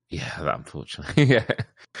 Yeah, that unfortunately. Yeah.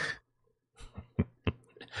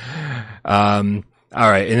 All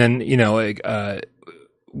right. And then, you know, like,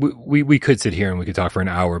 we could sit here and we could talk for an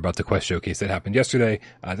hour about the Quest showcase that happened yesterday.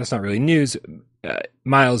 That's not really news.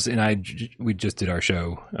 Miles and I, we just did our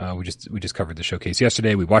show. We just covered the showcase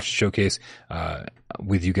yesterday. We watched the showcase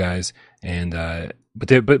with you guys, and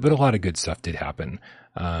but a lot of good stuff did happen.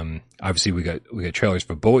 Obviously, we got trailers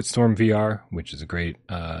for Bulletstorm VR, which is a great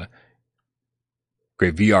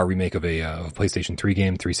VR remake of a PlayStation 3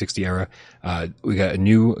 game, 360 era. We got a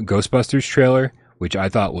new Ghostbusters trailer, which I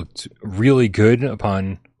thought looked really good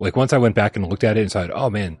upon, like, once I went back and looked at it and said, oh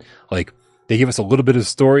man, like, they gave us a little bit of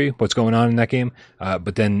story, what's going on in that game.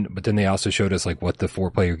 But then they also showed us like what the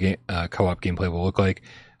 4-player game, co-op gameplay will look like.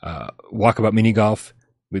 Walkabout Mini Golf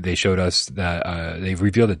they showed us that they've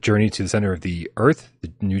revealed a Journey to the Center of the Earth,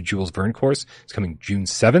 the new Jules Verne course. It's coming June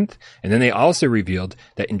 7th. And then they also revealed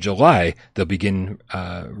that in July, they'll begin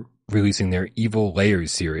releasing their Evil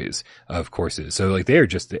Layers series of courses. So like they're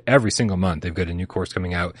just every single month, they've got a new course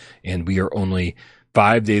coming out, and we are only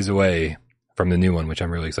 5 days away from the new one, which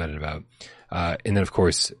I'm really excited about. And then, of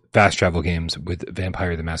course, fast travel games with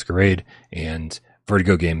Vampire the Masquerade and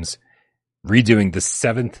Vertigo Games redoing The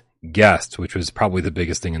Seventh Guest, which was probably the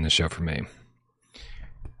biggest thing in the show for me.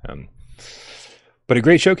 But a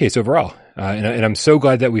great showcase overall. And I'm so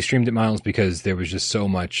glad that we streamed it, Miles, because there was just so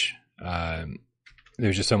much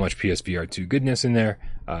PSVR2 goodness in there.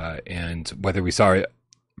 And whether we saw it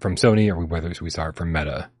from Sony or whether we saw it from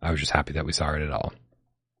Meta, I was just happy that we saw it at all.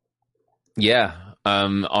 Yeah.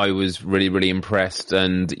 I was really, really impressed.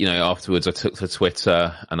 And, afterwards I took to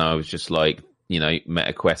Twitter and I was just like,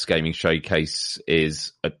 MetaQuest Gaming Showcase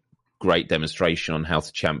is a great demonstration on how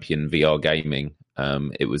to champion VR gaming.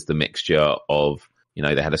 It was the mixture of,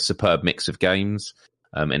 they had a superb mix of games,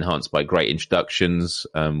 enhanced by great introductions,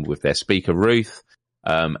 with their speaker Ruth.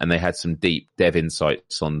 And they had some deep dev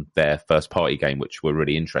insights on their first party game, which were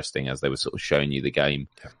really interesting as they were sort of showing you the game.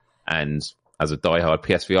 Yeah. And as a diehard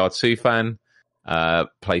PSVR2 fan,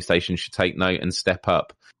 PlayStation should take note and step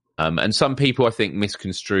up. And some people, I think,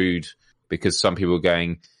 misconstrued, because some people were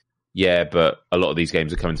going, yeah, but a lot of these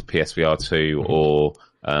games are coming to PSVR2, or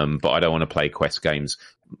but I don't want to play Quest games.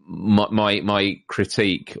 My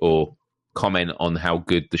critique or comment on how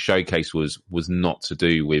good the showcase was not to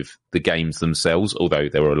do with the games themselves, although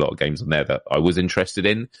there were a lot of games on there that I was interested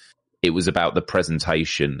in. It was about the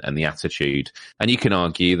presentation and the attitude. And you can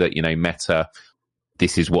argue that, Meta,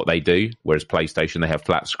 this is what they do, whereas PlayStation, they have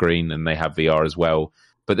flat screen and they have VR as well.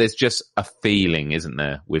 But there's just a feeling, isn't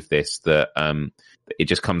there, with this, that it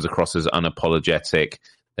just comes across as unapologetic.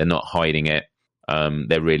 They're not hiding it.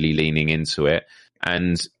 They're really leaning into it.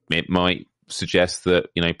 And it might suggest that,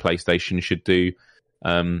 PlayStation should do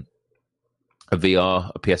a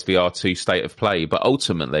PSVR2 state of play. But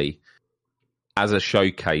ultimately, as a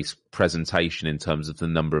showcase presentation in terms of the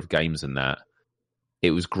number of games and that,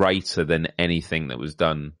 it was greater than anything that was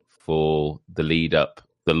done for the lead up,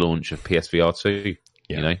 the launch of PSVR2.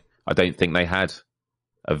 Yeah. I don't think they had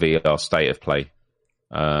a VR state of play.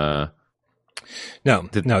 They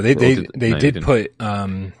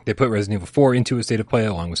put Resident Evil 4 into a state of play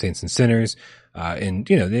along with Saints and Sinners. And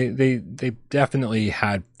they definitely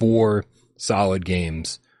had 4 solid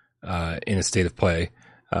games in a state of play.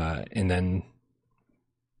 And then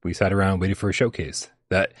we sat around waiting for a showcase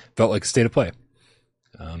that felt like a state of play.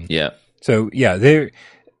 So yeah,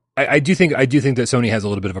 I do think that Sony has a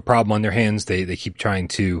little bit of a problem on their hands. They keep trying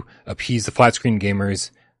to appease the flat screen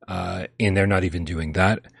gamers, and they're not even doing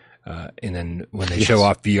that. And then when they show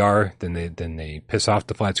off VR, then they piss off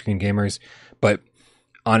the flat screen gamers. But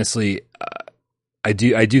honestly, I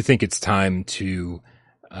do think it's time to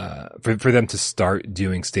for them to start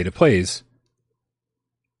doing state of plays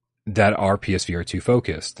that are PSVR2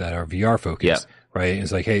 focused, that are VR focused. Yeah. Right?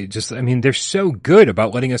 It's like, hey, they're so good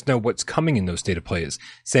about letting us know what's coming in those state of plays,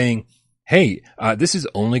 saying, hey, this is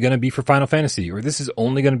only going to be for Final Fantasy, or this is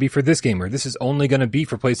only going to be for this game, or this is only going to be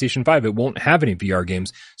for PlayStation 5. It won't have any VR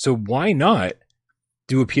games. So why not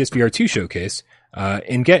do a PSVR2 showcase?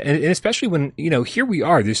 And especially when, here we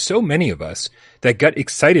are, there's so many of us that got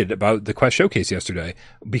excited about the Quest showcase yesterday,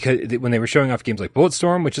 because when they were showing off games like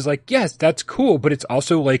Bulletstorm, which is like, yes, that's cool, but it's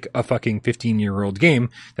also like a fucking 15-year-old game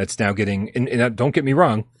that's now getting, and don't get me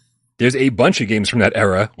wrong, there's a bunch of games from that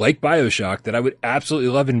era, like BioShock, that I would absolutely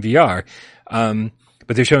love in VR.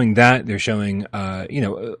 But they're showing that, they're showing,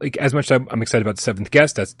 like as much as I'm excited about The Seventh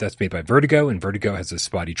Guest, that's made by Vertigo, and Vertigo has a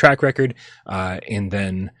spotty track record. And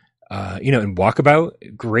then, and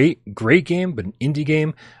Walkabout, great game, but an indie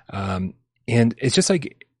game. And it's just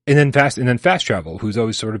like, and then Fast Travel, who's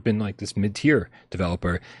always sort of been like this mid-tier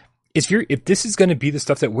developer. If this is going to be the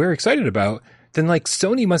stuff that we're excited about, then like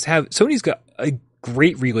Sony's got a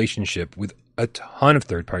great relationship with a ton of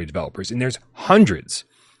third-party developers, and there's hundreds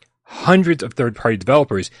of third-party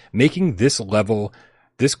developers making this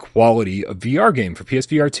quality of VR game for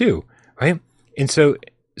PSVR 2, right? And so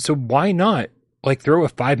why not like throw a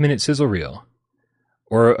 5-minute sizzle reel,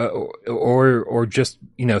 or just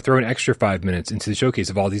throw an extra 5 minutes into the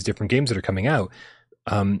showcase of all these different games that are coming out?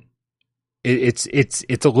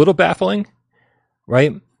 It's a little baffling,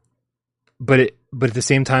 right? But at the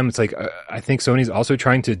same time, it's like I think Sony's also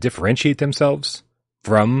trying to differentiate themselves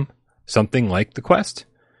from something like the Quest,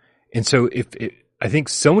 and so I think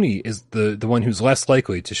Sony is the one who's less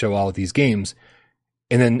likely to show all of these games,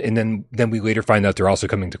 and then we later find out they're also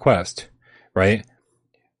coming to Quest, right?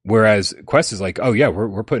 Whereas Quest is like, oh yeah,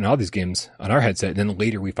 we're putting all these games on our headset, and then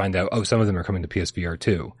later we find out, oh, some of them are coming to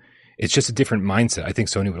PSVR2. It's just a different mindset. I think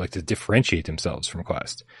Sony would like to differentiate themselves from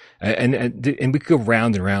Quest, and we could go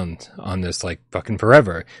round and round on this like fucking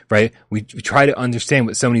forever, right? We try to understand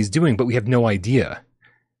what Sony's doing, but we have no idea.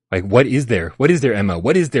 Like, what is their MO?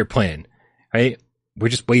 What is their plan? Right? We're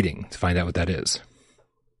just waiting to find out what that is.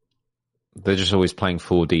 They're just always playing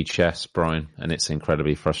 4D chess, Brian, and it's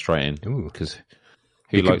incredibly frustrating because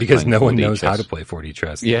no one knows how to play 4D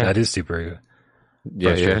chess. Yeah, that is super.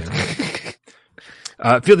 Yeah.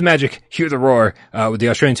 Feel the magic, hear the roar. With the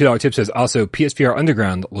Australian $2 tip says also PSVR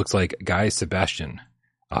Underground looks like Guy Sebastian.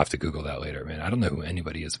 I'll have to Google that later, man. I don't know who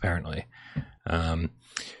anybody is apparently.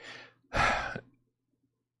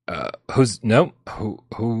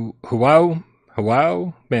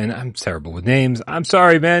 Wow, man, I'm terrible with names. I'm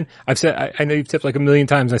sorry, man. I know you've tipped like a million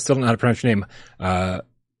times. I still don't know how to pronounce your name.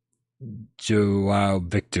 Joao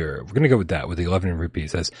Victor. We're going to go with that with the 11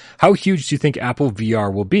 rupees. Says, how huge do you think Apple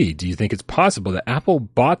VR will be? Do you think it's possible that Apple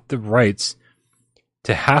bought the rights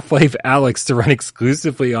to Half-Life Alyx to run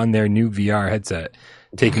exclusively on their new VR headset,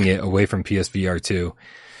 taking it away from PSVR 2?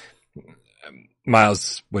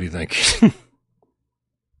 Miles, what do you think?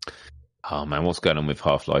 Oh man, what's going on with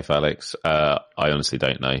Half-Life Alyx? I honestly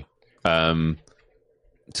don't know.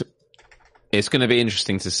 It's going to be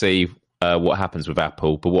interesting to see what happens with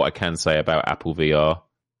Apple, but what I can say about Apple VR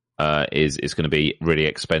is it's going to be really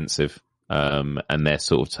expensive, and they're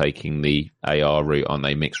sort of taking the AR route, aren't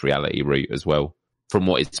they? Mixed reality route as well, from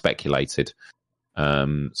what is speculated.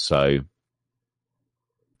 So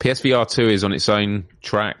PSVR 2 is on its own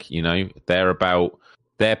track, you know.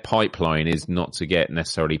 Their pipeline is not to get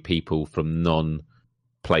necessarily people from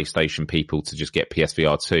non-PlayStation people to just get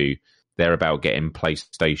PSVR 2. They're about getting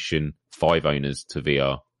PlayStation 5 owners to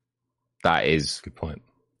VR. That is good point.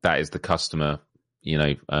 That is the customer,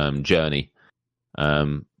 journey.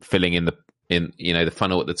 Filling in the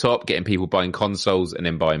funnel at the top, getting people buying consoles and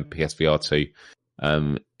then buying PSVR 2.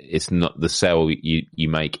 It's not the sell you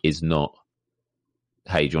make is not,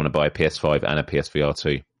 hey, do you want to buy a PS5 and a PSVR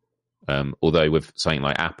 2? Although with something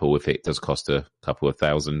like Apple, if it does cost a couple of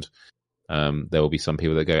thousand, there will be some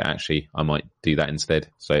people that go, actually, I might do that instead.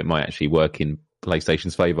 So it might actually work in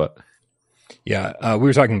PlayStation's favor. Yeah, we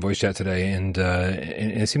were talking in voice chat today, and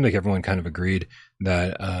it seemed like everyone kind of agreed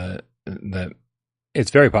that that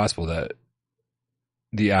it's very possible that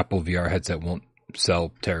the Apple VR headset won't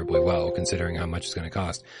sell terribly well, considering how much it's going to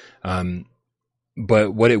cost.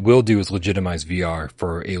 But what it will do is legitimize VR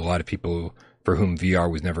for a lot of people for whom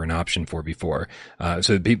VR was never an option for before.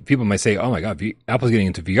 So people might say, oh my God, Apple's getting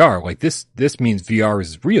into VR. Like this means VR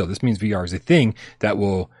is real. This means VR is a thing that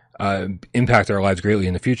will impact our lives greatly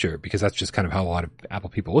in the future, because that's just kind of how a lot of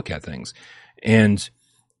Apple people look at things. And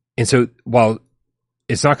so while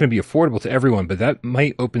it's not going to be affordable to everyone, but that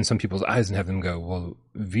might open some people's eyes and have them go, well,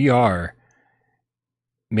 VR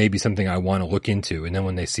may be something I want to look into. And then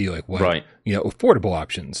when they see like what, affordable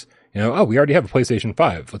options, we already have a PlayStation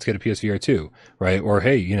 5. Let's get a PSVR 2, right? Or,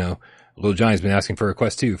 hey, Little Johnny's been asking for a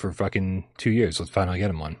Quest 2 for fucking 2 years. Let's finally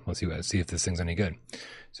get him one. Let's see if this thing's any good.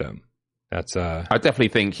 So that's, I definitely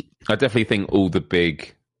think all the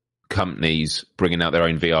big companies bringing out their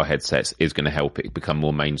own VR headsets is going to help it become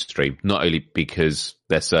more mainstream. Not only because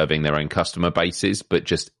they're serving their own customer bases, but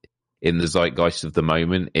just in the zeitgeist of the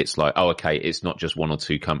moment, it's like, oh, okay, it's not just one or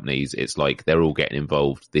two companies. It's like they're all getting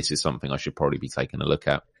involved. This is something I should probably be taking a look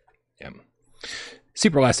at. Yeah.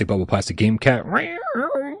 Super Elastic Bubble Plastic Game Cat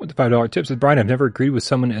with the $5 tip says, Brian, I've never agreed with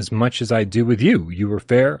someone as much as I do with you. You were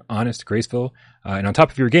fair, honest, graceful, and on top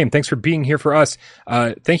of your game. Thanks for being here for us.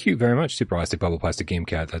 Thank you very much, Super Elastic Bubble Plastic Game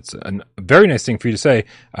Cat. That's a very nice thing for you to say.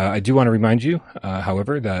 I do want to remind you,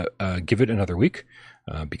 however, that give it another week,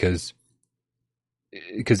 because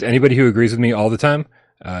anybody who agrees with me all the time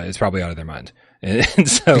is probably out of their mind. And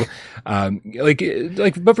so,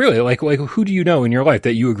 but really, who do you know in your life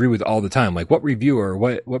that you agree with all the time? Like what reviewer,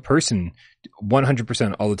 what person,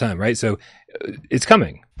 100% all the time, right? So it's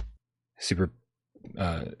coming. Super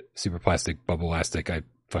Plastic Bubble Elastic. I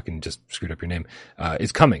fucking just screwed up your name.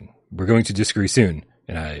 It's coming. We're going to disagree soon.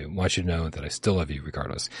 And I want you to know that I still love you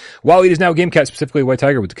regardless. While it is now GameCat, specifically White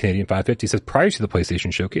Tiger with the Canadian 550, says, prior to the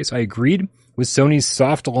PlayStation Showcase, I agreed with Sony's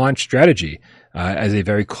soft launch strategy as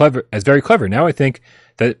very clever. Now I think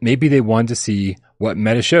that maybe they wanted to see what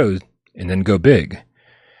Meta showed and then go big.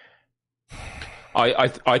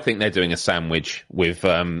 I think they're doing a sandwich with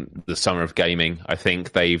the Summer of Gaming. I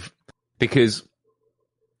think because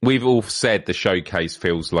we've all said the showcase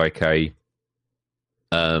feels like a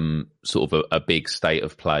sort of a big state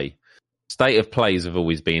of play. State of plays have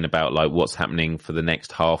always been about like what's happening for the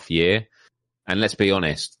next half year, And let's be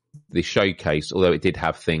honest, the showcase, although it did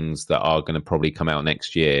have things that are going to probably come out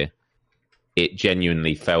next year, it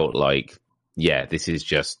genuinely felt like, yeah, this is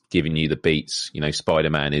just giving you the beats. You know,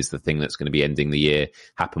 Spider-Man is the thing that's going to be ending the year.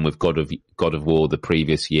 Happened with God of War the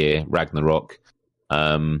previous year, Ragnarok.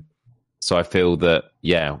 So I feel that,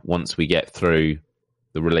 yeah, once we get through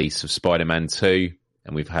the release of Spider-Man 2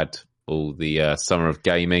 and we've had all the summer of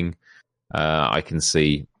gaming, I can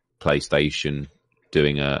see PlayStation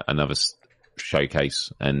doing another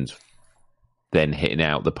showcase and then hitting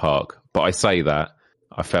out the park. But I say that,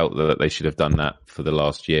 I felt that they should have done that for the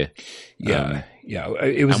last year. Yeah,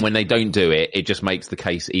 it was. And when they don't do it, it just makes the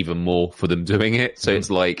case even more for them doing it. So it's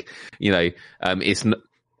like, you know,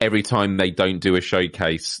 every time they don't do a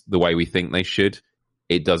showcase the way we think they should,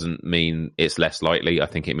 it doesn't mean it's less likely. I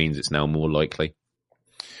think it means it's now more likely.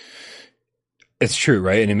 It's true,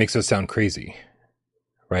 right? And it makes us sound crazy,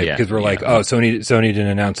 right? Yeah, because we're like, oh, Sony didn't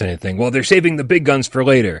announce anything. Well, they're saving the big guns for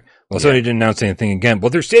later. Well, Sony didn't announce anything again. Well,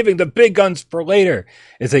 they're saving the big guns for later.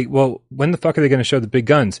 It's like, well, when the fuck are they going to show the big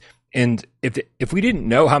guns? And if we didn't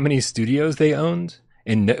know how many studios they owned,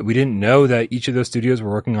 and we didn't know that each of those studios were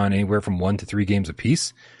working on anywhere from 1 to 3 games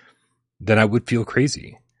apiece, then I would feel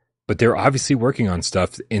crazy. But they're obviously working on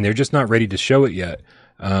stuff, and they're just not ready to show it yet.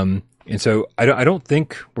 And so I don't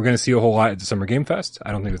think we're going to see a whole lot at the Summer Game Fest.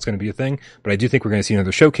 I don't think it's going to be a thing, but I do think we're going to see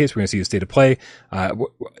another showcase. We're going to see a state of play.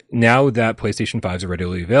 Now that PlayStation 5s are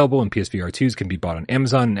readily available and PSVR2s can be bought on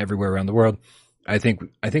Amazon and everywhere around the world, I think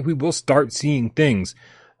we will start seeing things.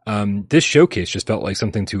 This showcase just felt like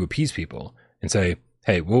something to appease people and say,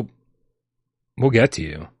 hey, we'll get to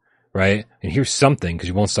you, right? And here's something because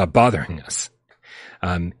you won't stop bothering us.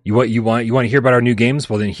 You want to hear about our new games?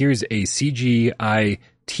 Well, then here's a CGI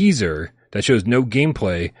teaser that shows no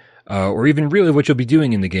gameplay, or even really what you'll be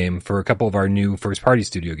doing in the game for a couple of our new first party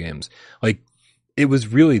studio games. Like, it was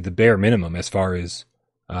really the bare minimum as far as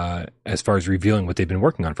revealing what they've been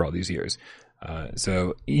working on for all these years.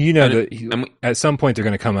 So, you know, at some point they're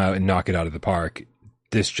going to come out and knock it out of the park.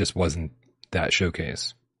 This just wasn't that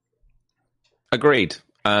showcase. Agreed.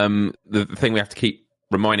 The thing we have to keep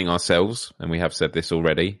reminding ourselves, and we have said this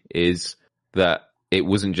already, is that it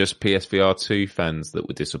wasn't just PSVR2 fans that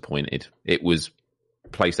were disappointed. It was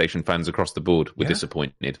PlayStation fans across the board were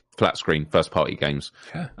disappointed. Flat screen, first party games.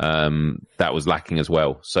 Yeah. That was lacking as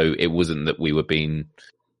well. So it wasn't that we were being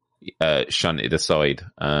shunted aside.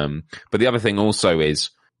 But the other thing also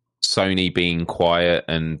is Sony being quiet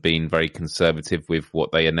and being very conservative with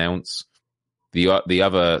what they announce. The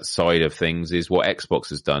other side of things is what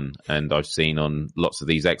Xbox has done. And I've seen on lots of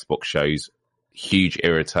these Xbox shows, huge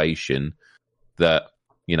irritation that,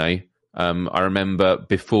 you know, I remember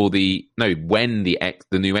when the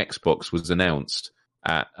new Xbox was announced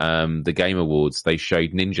at the Game Awards, they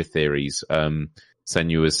showed Ninja Theory's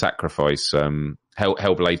Senua's Sacrifice,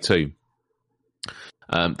 Hellblade 2.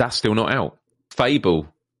 That's still not out. Fable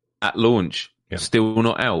at launch, still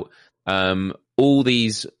not out. All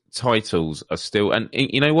these titles are still, and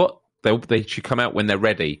you know what? They should come out when they're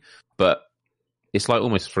ready, but it's like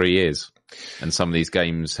almost 3 years. And some of these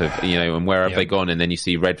games have, you know, and where have they gone? And then you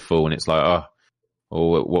see Redfall and it's like,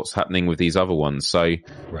 what's happening with these other ones? So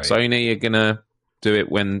Sony are going to do it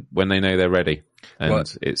when they know they're ready. And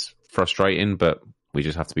it's frustrating, but we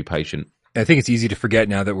just have to be patient. I think it's easy to forget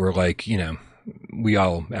now that we're like, you know, we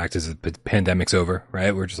all act as the pandemic's over,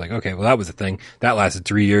 right? We're just like, okay, well, that was a thing. That lasted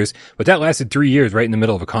 3 years. But that lasted 3 years right in the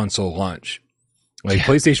middle of a console launch. Like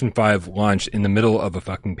PlayStation 5 launched in the middle of a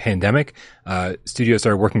fucking pandemic. Studios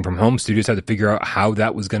started working from home. Studios had to figure out how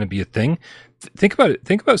that was going to be a thing. Think about it.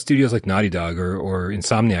 Think about studios like Naughty Dog or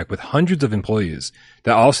Insomniac with hundreds of employees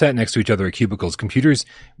that all sat next to each other at cubicles, computers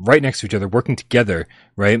right next to each other, working together,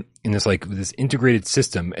 right? In this integrated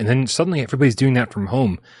system. And then suddenly everybody's doing that from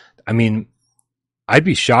home. I mean, I'd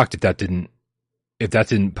be shocked if that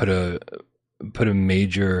didn't put a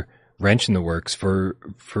major wrench in the works for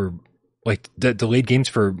like delayed games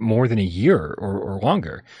for more than a year or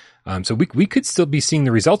longer. So we could still be seeing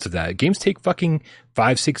the results of that. Games take fucking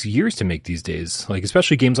 5-6 years to make these days. Like,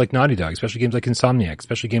 especially games like Naughty Dog, especially games like Insomniac,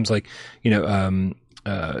 especially games like, you know,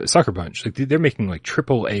 Sucker Punch. Like, they're making like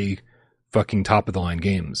AAA fucking top of the line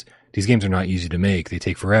games. These games are not easy to make. They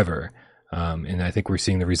take forever. And I think we're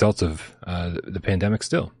seeing the results of, the pandemic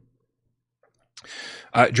still.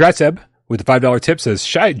 Dratseb with the $5 tip says,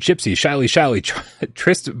 Shy Gypsy, shyly,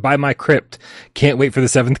 tryst by my crypt. Can't wait for the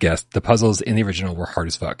 7th guest. The puzzles in the original were hard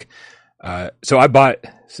as fuck. So I bought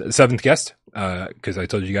 7th guest, cause I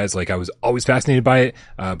told you guys, like, I was always fascinated by it.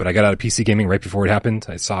 But I got out of PC gaming right before it happened.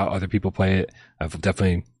 I saw other people play it. I've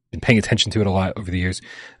definitely been paying attention to it a lot over the years.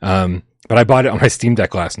 But I bought it on my Steam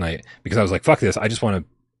Deck last night because I was like, fuck this. I just want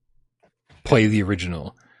to play the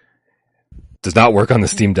original. Does not work on the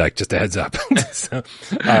Steam Deck, just a heads up. So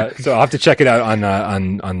I'll have to check it out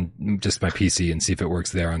on just my PC and see if it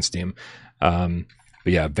works there on Steam.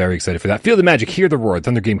 But yeah, very excited for that. Feel the magic, hear the roar.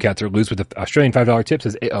 Thunder Game Cats are loose with the Australian $5 tip.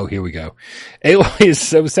 Says, oh, here we go. Aloy is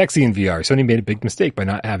so sexy in VR. Sony made a big mistake by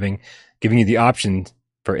not giving you the option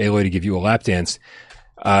for Aloy to give you a lap dance.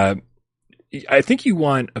 I think you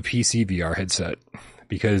want a PC VR headset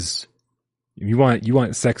because you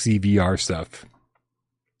want sexy VR stuff.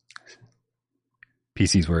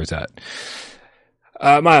 PC's where it's at.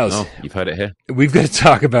 Miles, oh, you've heard it here. We've got to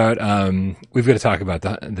talk about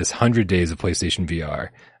this 100 days of PlayStation VR.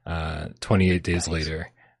 28 days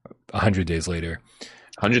later, 100 days later.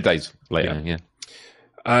 100 days later,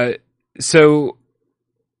 yeah. So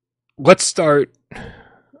let's start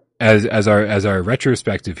as our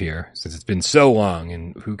retrospective here, since it's been so long,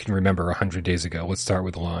 and who can remember 100 days ago? Let's start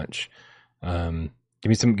with the launch. Give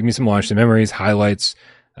me some launch, some memories, highlights,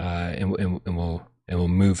 and we'll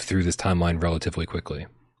move through this timeline relatively quickly.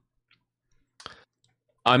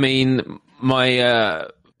 I mean, my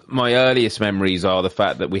earliest memories are the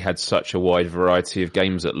fact that we had such a wide variety of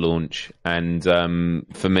games at launch, and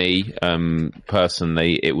for me,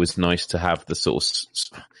 personally, it was nice to have the sort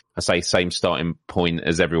of, same starting point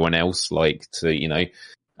as everyone else, like to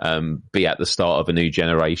be at the start of a new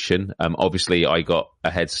generation. Obviously, I got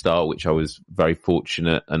a head start, which I was very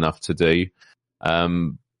fortunate enough to do.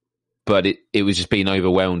 But it was just being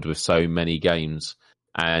overwhelmed with so many games.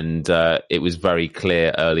 And it was very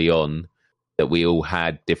clear early on that we all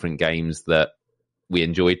had different games that we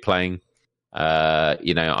enjoyed playing. What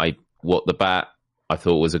the Bat, I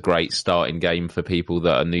thought was a great starting game for people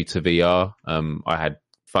that are new to VR. I had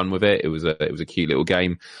fun with it. It was a cute little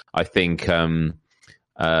game. I think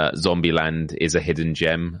Zombieland is a hidden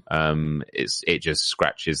gem. It just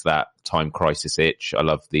scratches that Time Crisis itch. I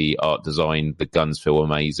love the art design. The guns feel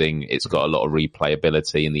amazing. It's got a lot of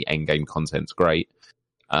replayability, and the endgame content's great.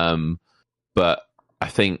 But I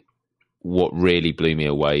think what really blew me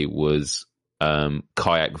away was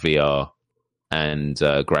Kayak VR and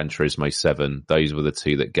Gran Turismo 7. Those were the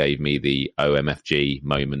two that gave me the OMFG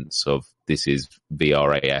moments of this is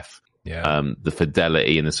VR AF. Yeah. The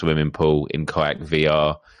fidelity in the swimming pool in Kayak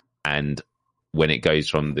VR, and when it goes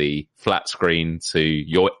from the flat screen to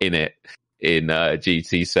you're in it in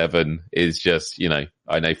GT7 is just,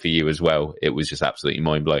 I know for you as well, it was just absolutely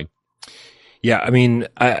mind blowing. Yeah, I mean,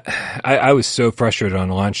 I was so frustrated on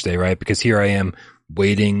launch day, right? Because here I am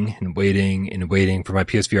waiting and waiting and waiting for my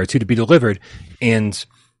PSVR2 to be delivered, and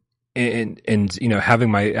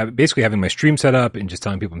having my stream set up and just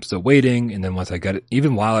telling people I'm still waiting. And then once I got it,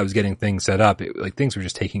 even while I was getting things set up, things were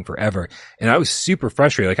just taking forever. And I was super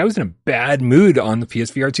frustrated. Like I was in a bad mood on the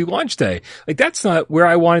PSVR2 launch day. Like that's not where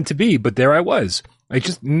I wanted to be, but there I was, like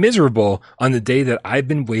just miserable on the day that I've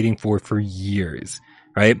been waiting for years.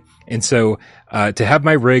 Right. And so, to have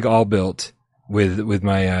my rig all built with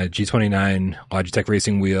my, G29 Logitech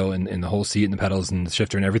racing wheel and the whole seat and the pedals and the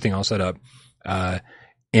shifter and everything all set up,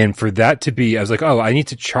 and for that to be, I was like, oh, I need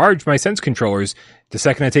to charge my Sense controllers the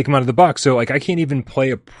second I take them out of the box. So like I can't even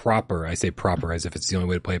play I say proper as if it's the only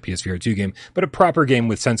way to play a PSVR2 game, but a proper game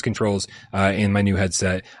with Sense controls, and my new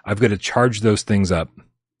headset. I've got to charge those things up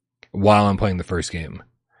while I'm playing the first game.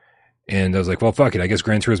 And I was like, well, fuck it. I guess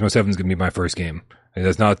Gran Turismo 7 is going to be my first game. And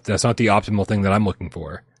that's not the optimal thing that I'm looking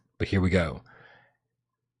for, but here we go.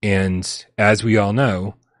 And as we all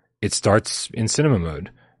know, it starts in cinema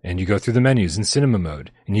mode. And you go through the menus in cinema mode,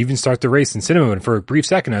 and you even start the race in cinema mode. And for a brief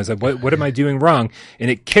second, I was like, what am I doing wrong? And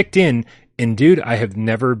it kicked in. And dude, I have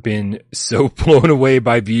never been so blown away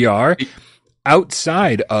by VR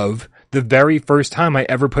outside of the very first time I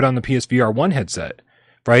ever put on the PSVR 1 headset,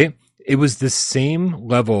 right? It was the same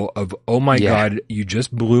level of, oh my God, you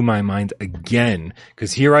just blew my mind again.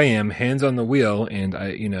 Cause here I am, hands on the wheel, and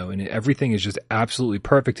and everything is just absolutely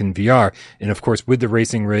perfect in VR. And of course, with the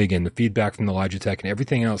racing rig and the feedback from the Logitech and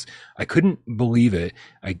everything else, I couldn't believe it.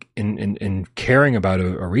 And caring about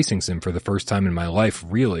a racing sim for the first time in my life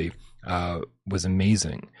really, was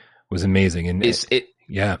amazing. And it's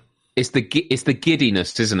the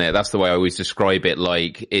giddiness, isn't it? That's the way I always describe it.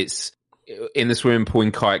 Like it's, in the swimming pool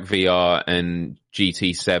in Kayak VR and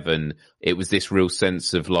GT7, it was this real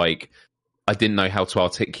sense of like, I didn't know how to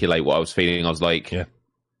articulate what I was feeling. I was like,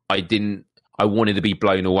 I wanted to be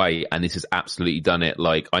blown away, and this has absolutely done it.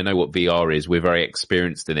 Like, I know what VR is. We're very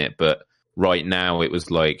experienced in it, but right now it was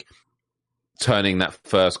like turning that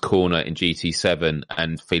first corner in GT7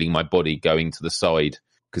 and feeling my body going to the side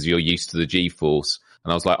because you're used to the G-force.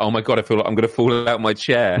 And I was like, oh my God, I feel like I'm going to fall out of my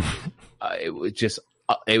chair. It was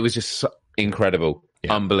just incredible.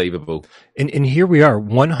 Yeah. Unbelievable. And here we are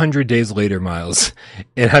 100 days later, Miles,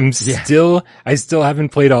 and I still haven't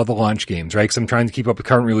played all the launch games, right? Cause I'm trying to keep up with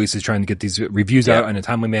current releases, trying to get these reviews out in a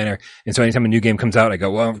timely manner. And so anytime a new game comes out, I go,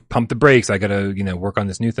 well, pump the brakes. I gotta, work on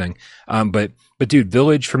this new thing. But dude,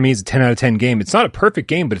 Village for me is a 10 out of 10 game. It's not a perfect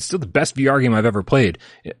game, but it's still the best VR game I've ever played.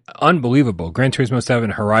 Unbelievable. Gran Turismo 7,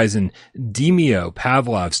 Horizon, Demio,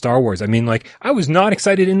 Pavlov, Star Wars. I mean, like, I was not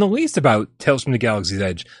excited in the least about Tales from the Galaxy's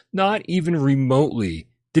Edge. Not even remotely.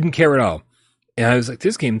 Didn't care at all. And I was like,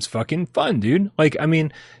 this game's fucking fun, dude. Like, I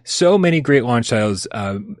mean, so many great launch titles.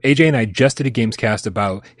 AJ and I just did a GAMESCAST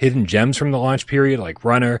about hidden gems from the launch period, like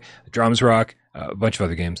Runner, Drums Rock, a bunch of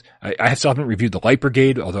other games. I still haven't reviewed the Light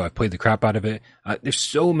Brigade, although I've played the crap out of it. There's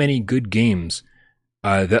so many good games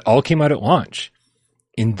that all came out at launch.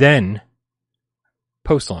 And then,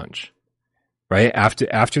 post-launch, right? After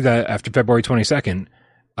February 22nd,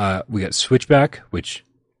 we got Switchback, which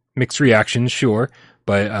mixed reactions, sure.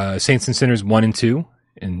 But Saints and Sinners 1 and 2,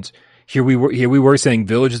 and here we were saying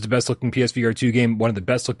Village is the best looking PSVR2 game, one of the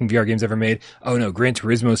best looking VR games ever made. Oh no, Gran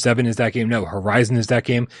Turismo 7 is that game. No, Horizon is that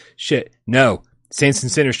game. Shit, no. Saints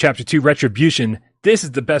and Sinners Chapter 2 Retribution. This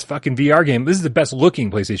is the best fucking VR game. This is the best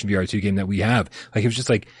looking PlayStation VR2 game that we have. Like, it was just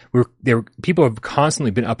like people have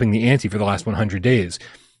constantly been upping the ante for the last 100 days,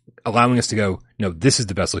 allowing us to go, no, this is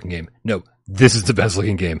the best looking game. No, this is the best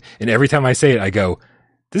looking game. And every time I say it, I go,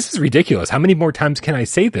 this is ridiculous. How many more times can I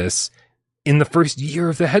say this in the first year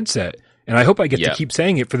of the headset? And I hope I get to keep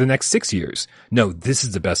saying it for the next 6 years. No, this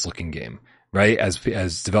is the best looking game, right?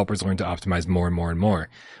 As developers learn to optimize more and more and more.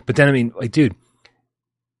 But then, I mean, like, dude,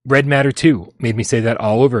 Red Matter 2 made me say that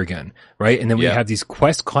all over again, right? And then we have these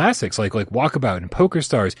Quest classics like Walkabout and Poker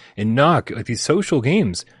Stars and Knock, like these social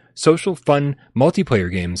games, social fun multiplayer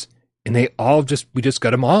games. And we just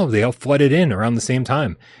got them all. They all flooded in around the same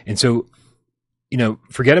time. And so,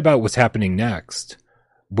 forget about what's happening next.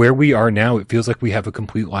 Where we are now, it feels like we have a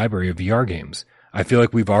complete library of VR games. I feel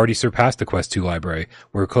like we've already surpassed the Quest 2 library.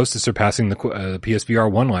 We're close to surpassing the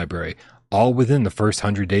PSVR 1 library, all within the first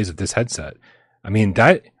 100 days of this headset. I mean,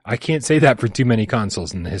 I can't say that for too many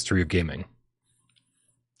consoles in the history of gaming.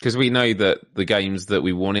 Because we know that the games that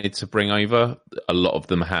we wanted to bring over, a lot of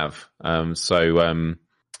them have. I'm trying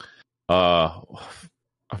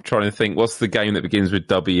to think, what's the game that begins with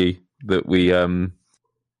W? That we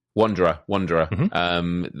Wanderer.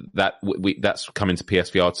 Mm-hmm. That's coming to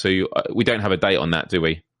PSVR2. We don't have a date on that, do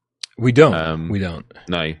we? We don't. We don't.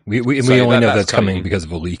 No. We only know that's coming because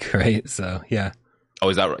of a leak, right? So yeah. Oh,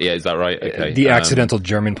 is that right? Yeah, is that right? Okay. The accidental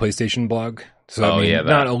German PlayStation blog. So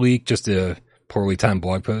not a leak, just a poorly timed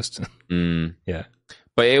blog post. Yeah.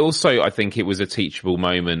 But it also, I think it was a teachable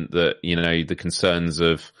moment that the concerns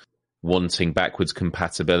of wanting backwards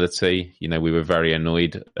compatibility. We were very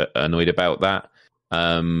annoyed about that.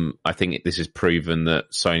 I think this has proven that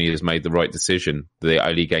Sony has made the right decision. The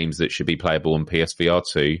only games that should be playable on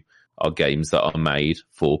PSVR2 are games that are made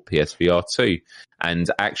for PSVR2. And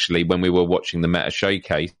actually, when we were watching the Meta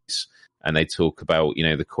Showcase and they talk about,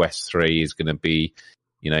 the Quest 3 is going to be,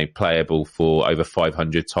 playable for over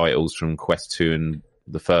 500 titles from Quest 2 and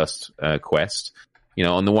the first Quest.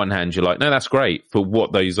 On the one hand, you're like, no, that's great for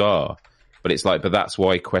what those are. But it's like, but that's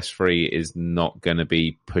why Quest 3 is not going to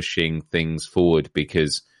be pushing things forward,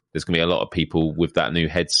 because there's going to be a lot of people with that new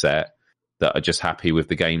headset that are just happy with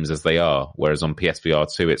the games as they are. Whereas on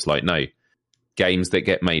PSVR 2, it's like, no, games that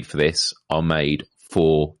get made for this are made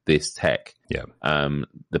for this tech. Yeah.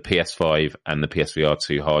 The PS5 and the PSVR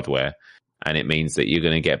 2 hardware. And it means that you're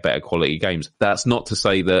going to get better quality games. That's not to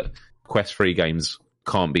say that Quest 3 games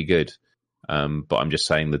can't be good. But I'm just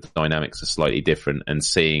saying the dynamics are slightly different, and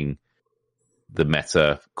seeing the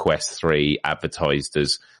Meta Quest 3 advertised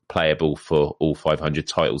as playable for all 500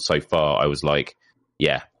 titles so far, I was like,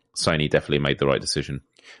 yeah, Sony definitely made the right decision.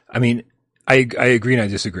 I mean, I agree and I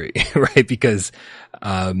disagree, right? Because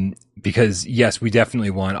yes, we definitely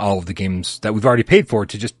want all of the games that we've already paid for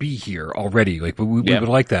to just be here already. Like we would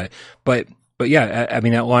like that. But yeah, I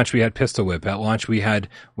mean, at launch we had Pistol Whip. At launch we had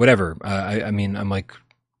whatever. I mean, I'm like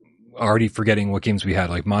already forgetting what games we had,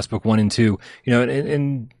 like Moss Book 1 and 2,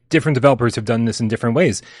 and different developers have done this in different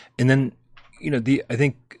ways. And then, I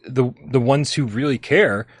think the ones who really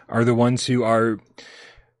care are the ones who are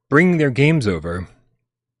bringing their games over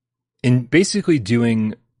and basically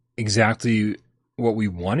doing exactly what we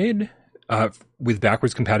wanted with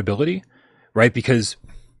backwards compatibility, right? Because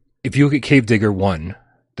if you look at Cave Digger 1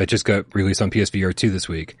 that just got released on PSVR 2 this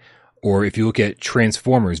week, or if you look at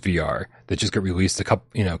Transformers VR that just got released a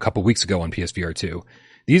couple weeks ago on PSVR 2,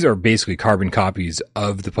 these are basically carbon copies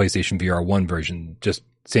of the PlayStation VR 1 version, just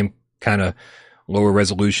same kind of lower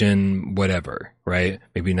resolution, whatever, right?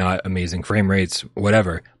 Maybe not amazing frame rates,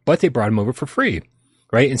 whatever, but they brought them over for free,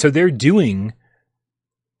 right? And so they're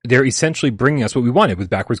essentially bringing us what we wanted with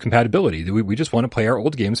backwards compatibility. We just want to play our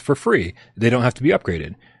old games for free. They don't have to be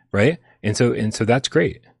upgraded, right? And so that's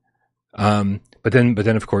great. But then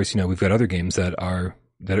of course, we've got other games that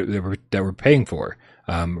we're paying for,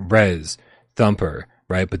 Rez, Thumper,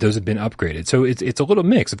 right? But those have been upgraded. So it's a little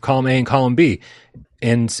mix of column A and column B.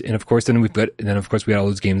 And of course, we had all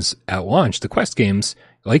those games at launch, the Quest games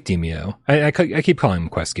like Demeo. I keep calling them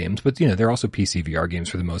Quest games, but they're also PC VR games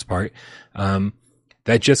for the most part.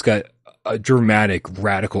 That just got a dramatic,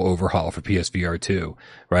 radical overhaul for PSVR2,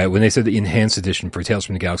 right? When they said the enhanced edition for Tales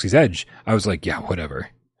from the Galaxy's Edge, I was like, yeah, whatever.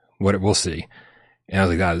 We'll see. And I was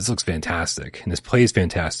like, God, this looks fantastic. And this plays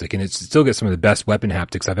fantastic. And it still gets some of the best weapon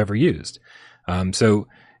haptics I've ever used. So,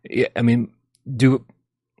 I mean,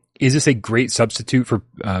 is this a great substitute for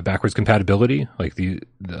backwards compatibility? Like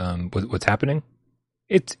what's happening?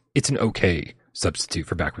 It's an okay substitute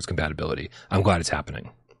for backwards compatibility. I'm glad it's happening.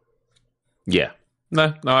 Yeah.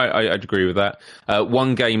 No, I'd agree with that.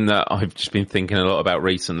 One game that I've just been thinking a lot about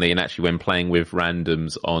recently, and actually when playing with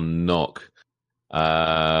randoms on Knock,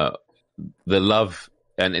 the love,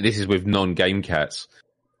 and this is with non-game cats,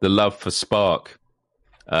 the love for Spark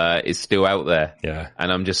is still out there. Yeah. And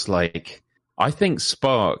I'm just like, I think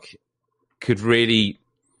Spark could really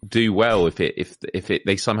do well if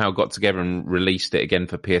they somehow got together and released it again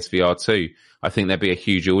for PSVR2. I think there'd be a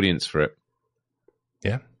huge audience for it.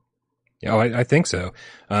 Yeah. Yeah, I think so.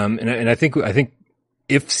 And I think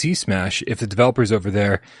if C-Smash, if the developers over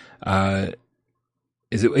there, Wolf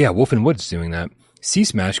and Wood's doing that.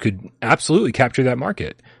 C-Smash could absolutely capture that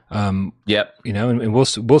market. Yep. And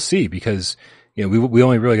we'll see, because we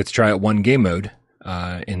only really get to try out one game mode.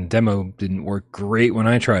 And demo didn't work great when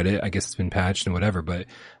I tried it. I guess it's been patched and whatever, but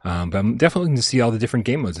I'm definitely going to see all the different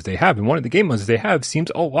game modes that they have. And one of the game modes that they have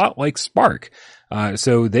seems a lot like Spark.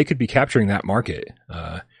 So they could be capturing that market.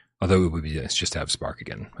 Although it would be nice just to have Spark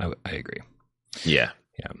again. I agree. Yeah.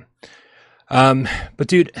 Yeah. But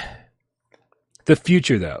dude, the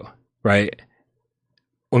future though, right?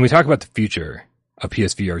 When we talk about the future of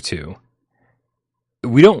PSVR2,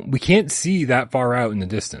 we can't see that far out in the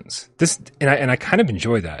distance. And I kind of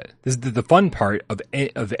enjoy that. This is the fun part of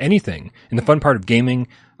anything, and the fun part of gaming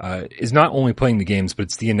is not only playing the games, but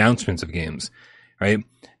it's the announcements of games, right?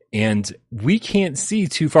 And we can't see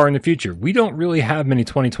too far in the future. We don't really have many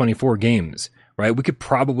 2024 games, right? We could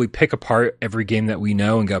probably pick apart every game that we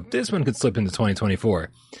know and go, this one could slip into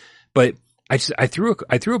 2024. But I threw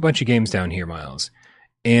a bunch of games down here, Miles,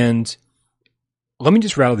 and let me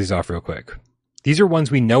just rattle these off real quick. These are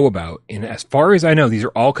ones we know about, and as far as I know, these are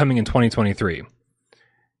all coming in 2023.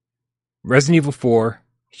 Resident Evil 4,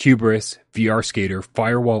 Hubris, VR Skater,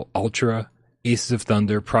 Firewall Ultra, Aces of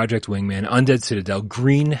Thunder, Project Wingman, Undead Citadel,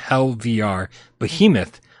 Green Hell VR,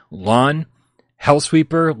 Behemoth, Lawn,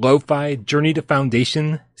 Hellsweeper, Lo-Fi, Journey to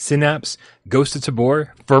Foundation, Synapse, Ghost of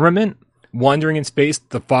Tabor, Firmament, Wandering in Space,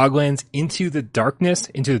 The Foglands, Into the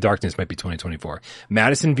Darkness might be 2024,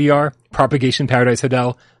 Madison VR, Propagation Paradise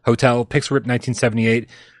Hotel, Pixel Rip 1978.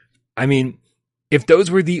 I mean, if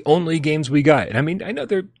those were the only games we got, and I mean, I know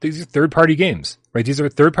these are third-party games, right? These are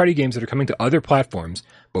third-party games that are coming to other platforms,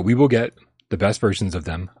 but we will get the best versions of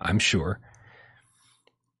them, I'm sure.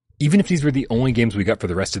 Even if these were the only games we got for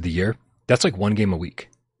the rest of the year, that's like one game a week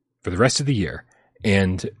for the rest of the year.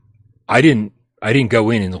 And I didn't go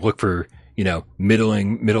in and look for,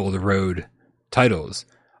 middle of the road titles.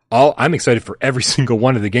 I'm excited for every single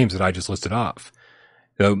one of the games that I just listed off.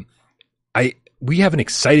 So we have an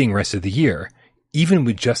exciting rest of the year, even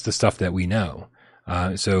with just the stuff that we know.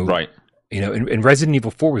 Right. And Resident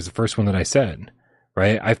Evil 4 was the first one that I said.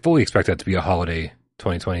 Right? I fully expect that to be a holiday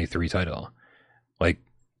 2023 title. Like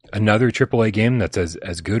another AAA game that's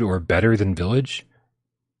as good or better than Village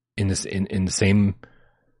in the same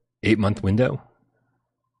 8-month window.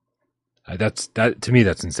 That to me,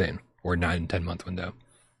 that's insane. Or 9-10 month window.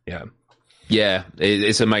 Yeah. Yeah,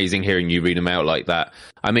 it's amazing hearing you read them out like that.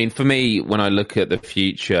 I mean, for me, when I look at the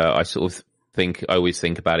future, I always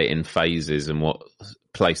think about it in phases and what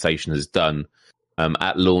PlayStation has done.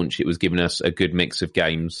 At launch, it was giving us a good mix of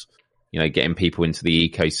games, getting people into the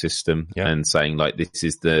ecosystem and saying like, this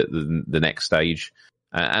is the next stage.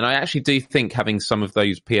 And I actually do think having some of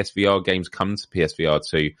those PSVR games come to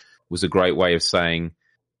PSVR2 was a great way of saying,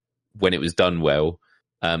 when it was done well,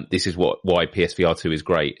 this is why PSVR2 is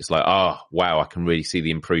great. It's like, wow, I can really see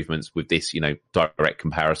the improvements with this, direct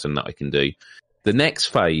comparison that I can do. The next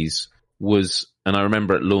phase was, and I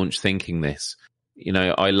remember at launch thinking this,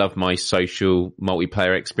 I love my social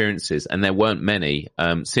multiplayer experiences, and there weren't many.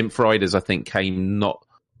 Synth Riders, I think, came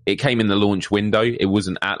in the launch window. It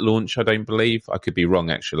wasn't at launch, I don't believe. I could be wrong,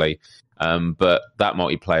 actually. But that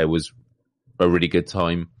multiplayer was a really good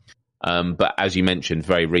time. But as you mentioned,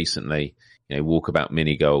 very recently, Walkabout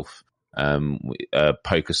Mini Golf,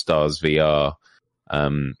 Poker Stars VR.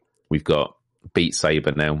 We've got Beat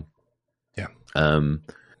Saber now. Yeah.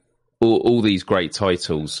 All these great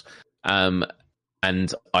titles.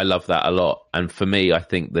 And I love that a lot. And for me, I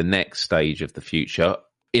think the next stage of the future,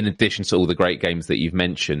 in addition to all the great games that you've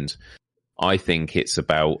mentioned, I think it's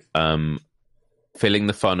about filling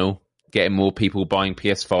the funnel, getting more people buying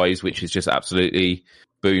PS5s, which is just absolutely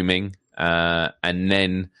booming, and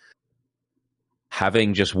then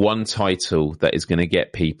having just one title that is going to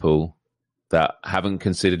get people that haven't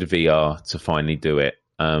considered VR to finally do it.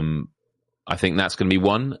 I think that's going to be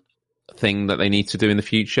one thing that they need to do in the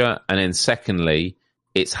future. And then secondly,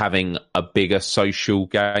 it's having a bigger social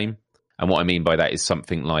game. And what I mean by that is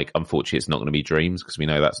something like, unfortunately, it's not going to be Dreams, because we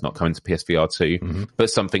know that's not coming to PSVR2, but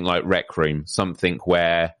something like Rec Room, something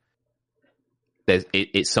where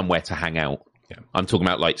it's somewhere to hang out. Yeah. I'm talking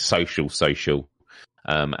about like social,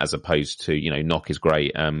 as opposed to, Knock is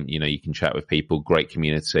great. You can chat with people, great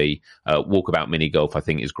community. Walkabout Mini Golf, I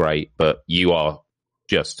think, is great, but you are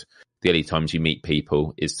just, the only times you meet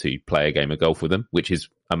people is to play a game of golf with them, which is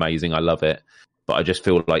amazing. I love it. But I just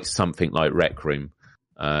feel like something like Rec Room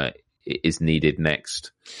is needed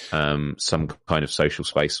next. Some kind of social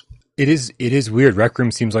space. It is weird. Rec Room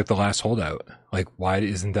seems like the last holdout. Like, why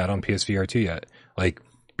isn't that on PSVR2 yet? Like,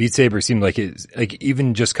 Beat Saber seemed like it's like,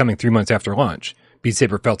 even just coming 3 months after launch, Beat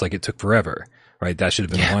Saber felt like it took forever, right? That should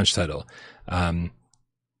have been a launch title.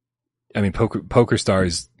 I mean, Poker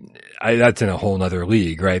Stars, that's in a whole nother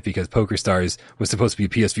league, right? Because Poker Stars was supposed to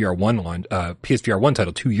be a PSVR1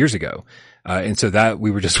 title 2 years ago. And so that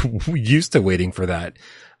we were just used to waiting for that.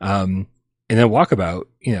 And then Walkabout,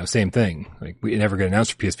 same thing. Like, we never got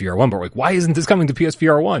announced for PSVR1, but we're like, why isn't this coming to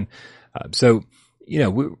PSVR1? So,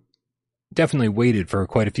 we definitely waited for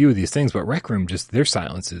quite a few of these things, but Rec Room, just their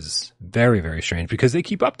silence is very, very strange, because they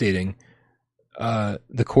keep updating,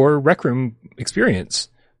 the core Rec Room experience,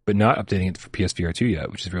 but not updating it for PSVR2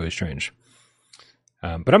 yet, which is really strange.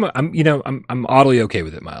 But I'm oddly okay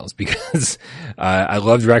with it, Miles, because I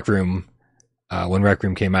loved Rec Room when Rec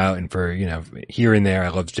Room came out, and for here and there, I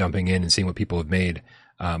loved jumping in and seeing what people have made.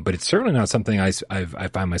 But it's certainly not something I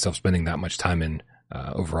find myself spending that much time in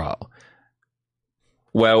overall.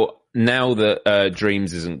 Well, now that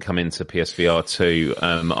Dreams isn't coming to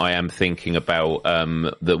PSVR2, I am thinking about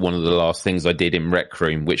that one of the last things I did in Rec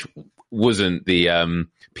Room, which wasn't the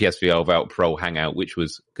PSVR Vault Pro Hangout, which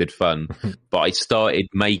was good fun, but I started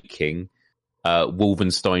making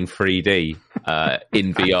Wolfenstein 3D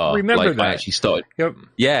in VR. Remember that? I actually started. Yep.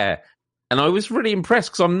 Yeah. And I was really impressed,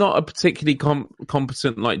 because I'm not a particularly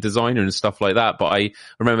competent designer and stuff like that. But I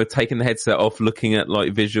remember taking the headset off, looking at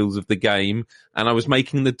visuals of the game, and I was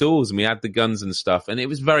making the doors, and we had the guns and stuff. And it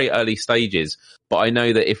was very early stages. But I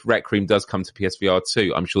know that if Rec Room does come to PSVR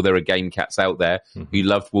 2, I'm sure there are game cats out there who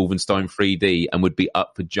love Wolfenstein 3D and would be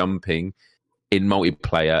up for jumping in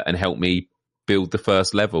multiplayer and help me build the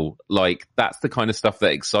first level. That's the kind of stuff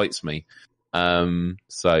that excites me.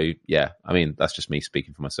 So yeah, I mean, that's just me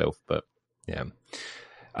speaking for myself, but. Yeah.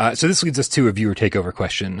 So this leads us to a viewer takeover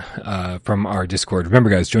question from our Discord. Remember,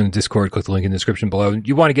 guys, join the Discord. Click the link in the description below.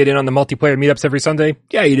 You want to get in on the multiplayer meetups every Sunday?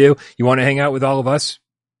 Yeah, you do. You want to hang out with all of us?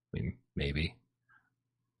 I mean, maybe.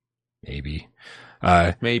 Maybe.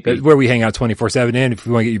 Where we hang out 24/7. And if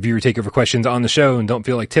you want to get your viewer takeover questions on the show and don't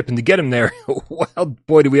feel like tipping to get them there, well,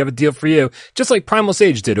 boy, do we have a deal for you. Just like Primal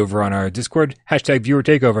Sage did over on our Discord. #viewer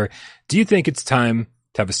takeover. Do you think it's time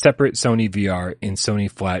to have a separate Sony VR and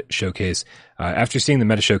Sony Flat showcase? After seeing the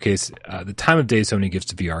Meta showcase, the time of day Sony gives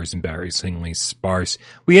to VR is embarrassingly sparse.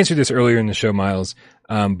 We answered this earlier in the show, Miles.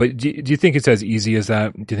 But do you think it's as easy as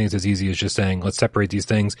that? Do you think it's as easy as just saying, let's separate these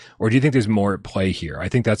things? Or do you think there's more at play here? I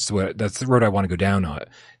think that's the road I want to go down on.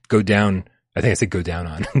 I think I said go down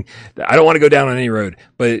on. I don't want to go down on any road,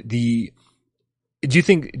 but do you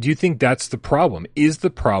think that's the problem? Is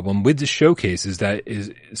the problem with the showcase is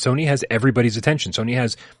Sony has everybody's attention. Sony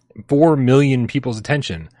has 4 million people's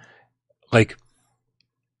attention.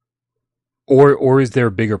 Or is there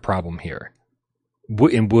a bigger problem here?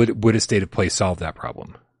 Would a state of play solve that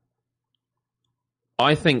problem?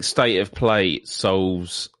 I think state of play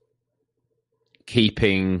solves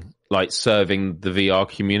keeping serving the VR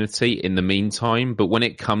community in the meantime. But when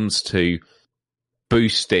it comes to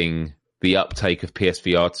boosting the uptake of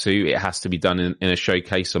PSVR 2, it has to be done in a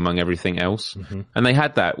showcase among everything else. And they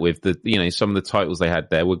had that with some of the titles they had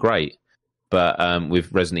there were great. but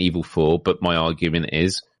with Resident Evil 4. But my argument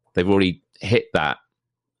is they've already hit that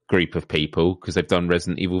group of people because they've done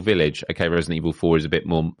Resident Evil Village. Okay, Resident Evil 4 is a bit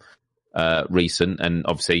more recent, and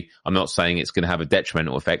obviously I'm not saying it's going to have a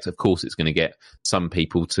detrimental effect. Of course it's going to get some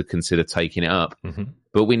people to consider taking it up,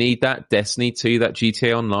 but we need that Destiny 2, that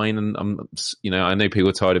GTA Online, and I know people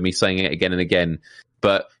are tired of me saying it again and again,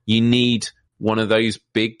 but you need one of those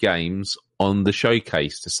big games on the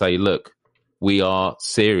showcase to say, look, we are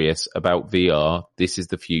serious about VR, this is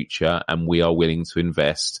the future, and we are willing to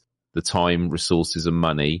invest the time, resources and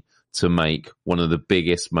money to make one of the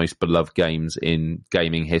biggest, most beloved games in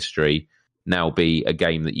gaming history now be a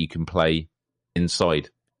game that you can play inside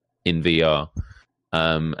in VR.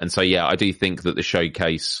 And so, yeah, I do think that the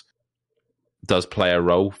showcase does play a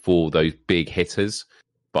role for those big hitters,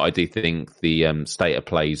 but I do think the state of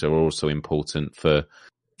plays are also important for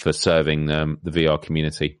serving the VR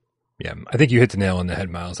community. Yeah, I think you hit the nail on the head,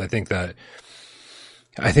 Miles. I think that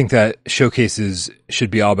showcases should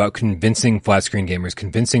be all about convincing flat screen gamers,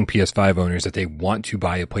 convincing PS5 owners that they want to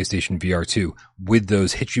buy a PlayStation VR2 with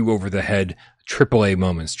those hit you over the head AAA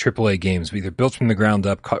moments, AAA games, either built from the ground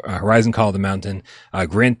up, Horizon Call of the Mountain,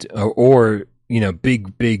 Grant, or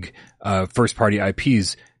big first party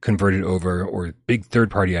IPs converted over, or big third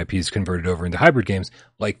party IPs converted over into hybrid games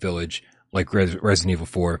like Village, like Resident Evil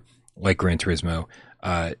 4, like Gran Turismo.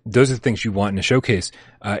 Those are the things you want in a showcase.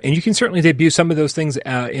 And you can certainly debut some of those things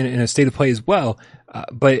in a state of play as well.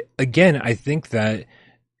 But again, I think that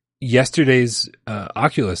yesterday's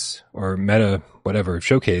Oculus or Meta, whatever,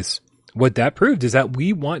 showcase, what that proved is that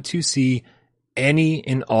we want to see any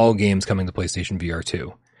and all games coming to PlayStation VR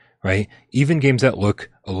 2, right? Even games that look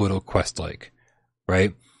a little Quest-like,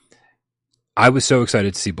 right? I was so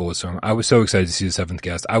excited to see Bulletstorm. I was so excited to see the Seventh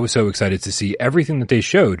Guest. I was so excited to see everything that they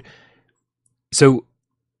showed. So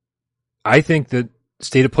I think that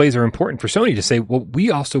state of plays are important for Sony to say, well,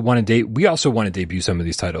 we also want to debut some of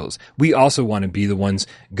these titles. We also want to be the ones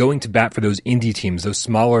going to bat for those indie teams, those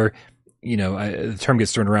smaller, the term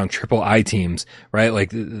gets thrown around, triple I teams, right?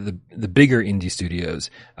 Like the bigger indie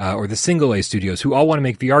studios, or the single A studios who all want to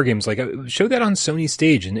make VR games. Like, show that on Sony's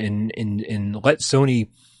stage and let Sony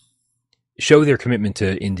show their commitment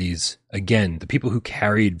to indies again, the people who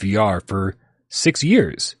carried VR for 6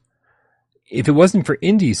 years. If it wasn't for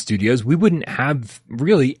indie studios, we wouldn't have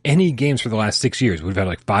really any games for the last 6 years. We've had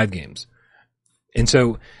like 5 games. And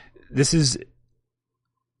so this is,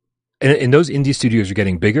 and those indie studios are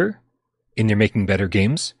getting bigger and they're making better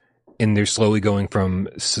games. And they're slowly going from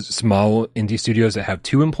small indie studios that have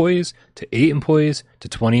 2 employees to 8 employees to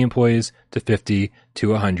 20 employees to 50 to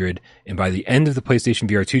 100. And by the end of the PlayStation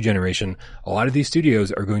VR2 generation, a lot of these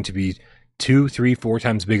studios are going to be 2, 3, 4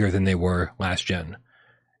 times bigger than they were last gen.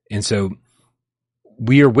 And so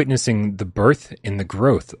we are witnessing the birth and the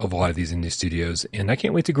growth of a lot of these indie studios, and I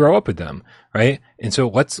can't wait to grow up with them, right? And so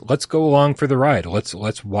let's go along for the ride. Let's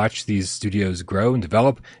watch these studios grow and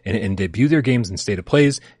develop and debut their games in state of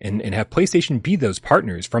plays and have PlayStation be those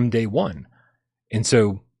partners from day one. And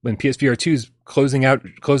so when PSVR 2 is closing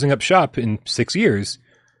up shop in 6 years,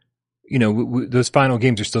 those final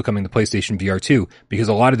games are still coming to PlayStation VR 2 because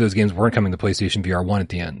a lot of those games weren't coming to PlayStation VR 1 at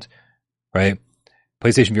the end, right?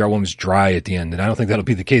 PlayStation VR 1 was dry at the end, and I don't think that'll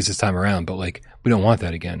be the case this time around, but like, we don't want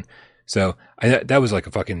that again. So that was like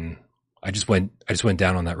I just went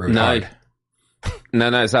down on that road hard.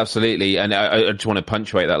 No, it's absolutely. And I just want to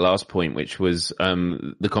punctuate that last point, which was,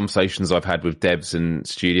 the conversations I've had with devs and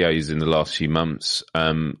studios in the last few months,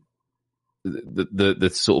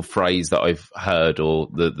 the sort of phrase that I've heard, or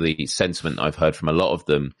the sentiment I've heard from a lot of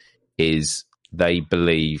them, is they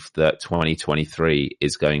believe that 2023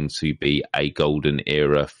 is going to be a golden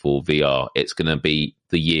era for VR. It's going to be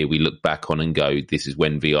the year we look back on and go, this is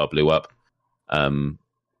when VR blew up. A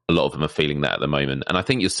lot of them are feeling that at the moment. And I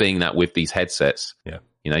think you're seeing that with these headsets. Yeah.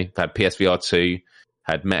 You've had PSVR 2,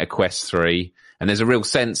 had Meta Quest 3, and there's a real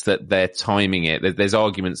sense that they're timing it. There's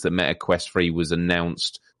arguments that Meta Quest 3 was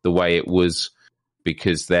announced the way it was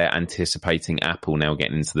because they're anticipating Apple now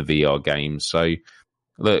getting into the VR game. So,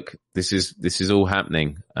 look, this is all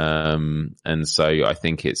happening, and so I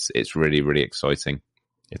think it's really, really exciting.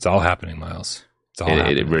 It's all happening, Miles. It's all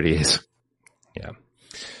happening. It really is. Yeah.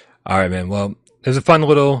 All right, man. Well, it was a fun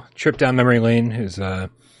little trip down memory lane. It was,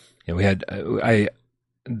 we had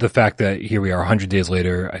the fact that here we are 100 days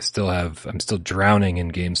later. I'm still drowning in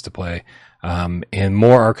games to play, and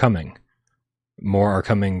more are coming. More are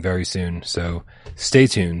coming very soon. So stay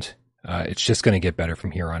tuned. It's just going to get better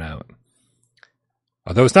from here on out.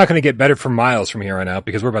 Although it's not going to get better for Miles from here on out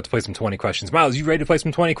because we're about to play some 20 questions. Miles, you ready to play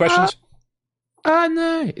some 20 questions?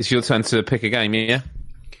 No. It's your turn to pick a game, yeah?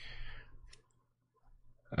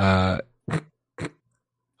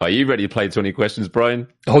 Are you ready to play 20 questions, Brian?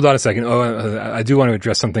 Hold on a second. I do want to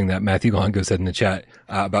address something that Matthew Longo said in the chat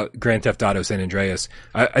about Grand Theft Auto San Andreas.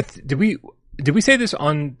 Did we say this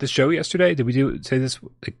on the show yesterday? Did we say this?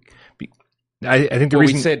 I think the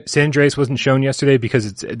reason San Andreas wasn't shown yesterday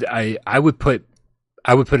because I would bet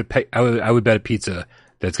a pizza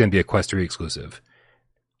that's going to be a Quest 3 exclusive.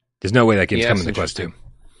 There's no way that game's coming to Quest 2.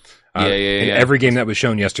 Yeah. Every game that was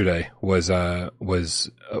shown yesterday was going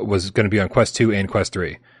to be on Quest 2 and Quest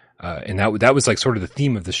 3. And that was like sort of the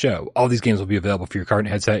theme of the show. All these games will be available for your current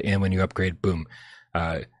headset, and when you upgrade, boom.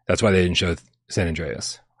 That's why they didn't show San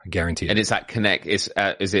Andreas. I guarantee it. And it's at Connect. Is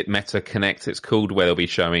it Meta Connect? It's called, where they'll be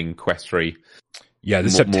showing Quest 3. Yeah,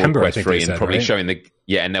 this September, Quest I think 3, they said, and probably right? showing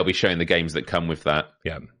and they'll be showing the games that come with that.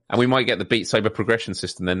 Yeah. And we might get the Beat Saber progression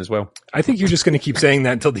system then as well. I think you're just going to keep saying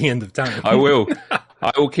that until the end of time. I will.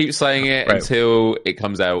 I will keep saying it until it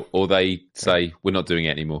comes out, or they say we're not doing it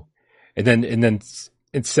anymore. And then in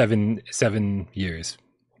 7 years,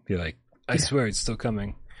 be like, I swear it's still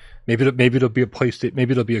coming. Maybe it'll be a PlayStation.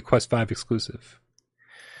 Maybe it'll be a Quest 5 exclusive.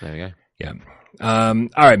 There we go. Yeah. All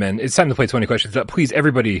right, man. It's time to play 20 questions. Please,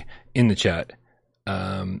 everybody in the chat.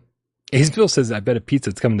 Hazel says, I bet a pizza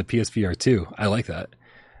it's coming to PSVR2. I like that.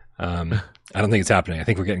 I don't think it's happening. I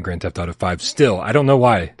think we're getting Grand Theft Auto 5 still. I don't know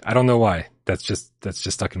why. That's just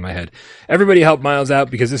stuck in my head. Everybody help Miles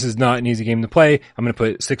out because this is not an easy game to play. I'm going to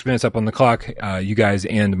put 6 minutes up on the clock. You guys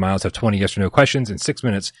and Miles have 20 yes or no questions and 6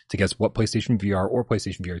 minutes to guess what PlayStation VR or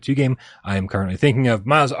PlayStation VR2 game I am currently thinking of.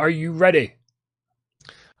 Miles, are you ready?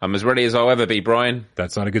 I'm as ready as I'll ever be, Brian.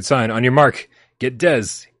 That's not a good sign. On your mark, get Des,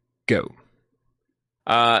 go.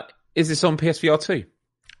 Is this on PSVR 2?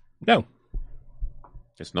 No.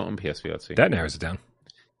 It's not on PSVR 2. That narrows it down.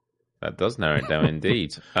 That does narrow it down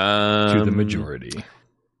indeed. To the majority.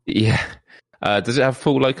 Yeah. Does it have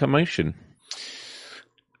full locomotion?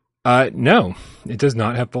 No, it does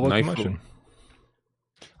not have full locomotion.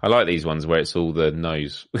 I like these ones where it's all the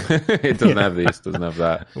nose. It doesn't have this, doesn't have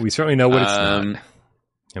that. We certainly know what it's not.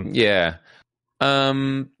 Yeah.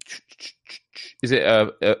 Is it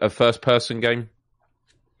a first-person game?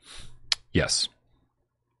 Yes.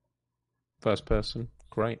 First person,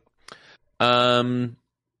 great. Does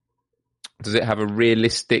it have a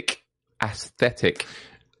realistic aesthetic?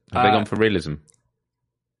 Have they gone for realism?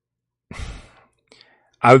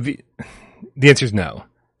 The answer is no.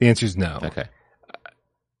 Okay.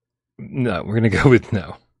 No, we're going to go with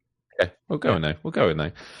no. Okay, we'll go with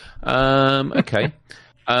no. Okay.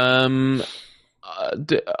 Are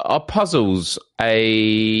puzzles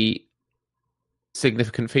a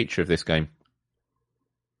significant feature of this game?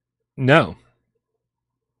 No.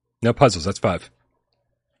 No puzzles. That's 5.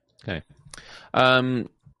 Okay.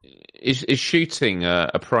 Is shooting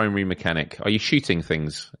a primary mechanic? Are you shooting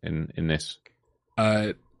things in this?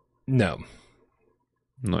 No.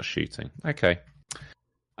 Not shooting. Okay.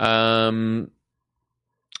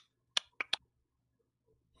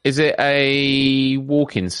 Is it a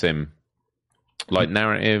walking sim? Like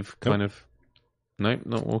narrative kind of? No,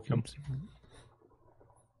 not walking sim.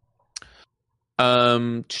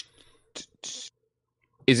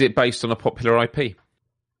 Is it based on a popular IP?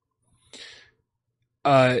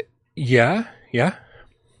 Yeah.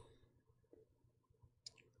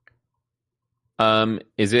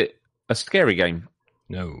 Is it a scary game?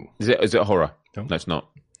 No. Is it horror? No, it's not.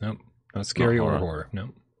 No, not scary or horror. No.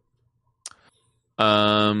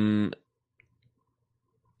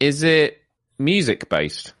 Is it music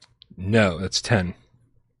based? No, that's 10.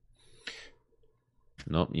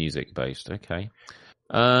 Not music based. Okay.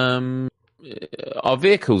 Are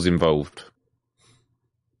vehicles involved?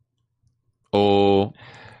 Or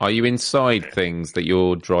are you inside things that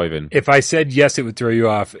you're driving? If I said yes, it would throw you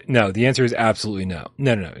off. No, the answer is absolutely no.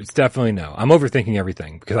 No. It's definitely no. I'm overthinking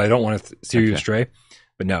everything because I don't want to steer you astray.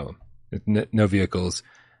 But no, no vehicles.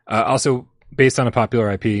 Also, based on a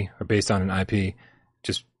popular IP or based on an IP,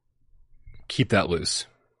 just keep that loose.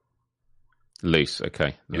 Loose,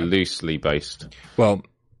 okay. Yeah. Loosely based. Well,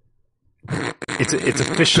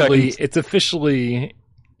 it's officially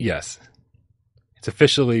yes. It's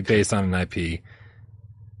officially based on an IP.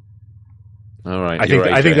 All right. I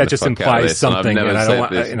think that just implies something, and I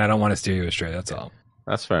don't want to steer you astray. That's all.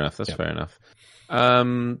 That's fair enough. Fair enough.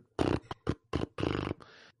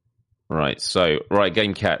 Right. So,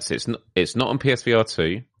 Game Cats. It's not on PSVR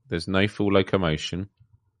 2. There's no full locomotion.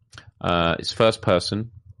 It's first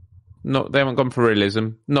person. They haven't gone for realism.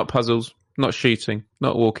 Not puzzles. Not shooting.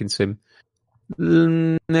 Not walking sim.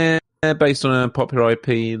 Based on a popular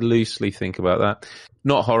IP. Loosely think about that.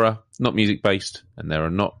 Not horror. Not music based. And there are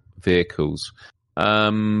not vehicles.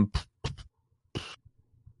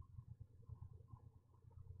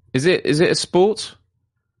 Is it a sport?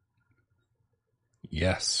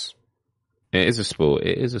 Yes. It is a sport.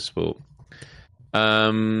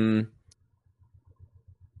 Can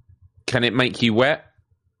it make you wet?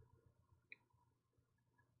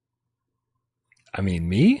 I mean,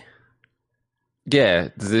 me? Yeah.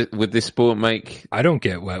 Would this sport make... I don't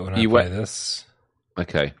get wet when I play this.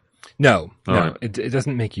 Okay. No, right. It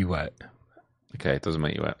doesn't make you wet. Okay, it doesn't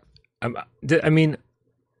make you wet. I mean,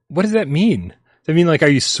 what does that mean? Does that mean, like, are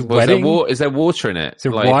you sweating? Is there water in it? Is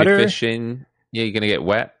there like water? If you're fishing, yeah, you're going to get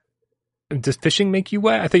wet. Does fishing make you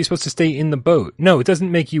wet? I thought you're supposed to stay in the boat. No, it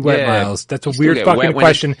doesn't make you wet, Miles. That's a weird fucking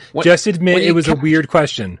question. Just admit it was a weird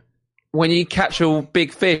question. When you catch a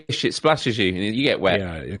big fish, it splashes you and you get wet.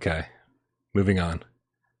 Yeah, okay. Moving on.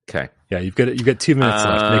 Okay. Yeah, you've got 2 minutes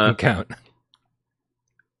left. Make them count.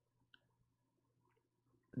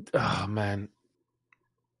 Oh, man.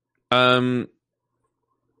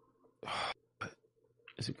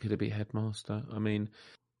 Could it be Headmaster? I mean,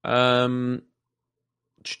 are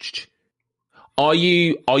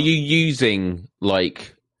you using,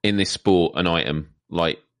 like, in this sport, an item,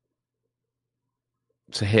 like,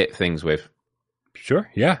 to hit things with? Sure.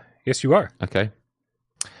 Yeah. Yes, you are. Okay.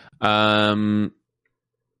 Are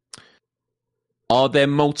there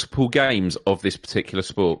multiple games of this particular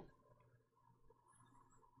sport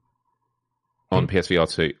on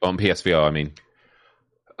PSVR2? On PSVR, I mean.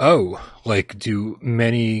 Oh, like, do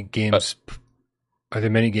many games... are there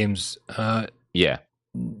many games? Yeah.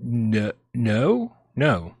 No.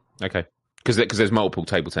 Okay. Because there's multiple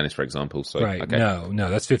table tennis, for example. So, right. Okay. No,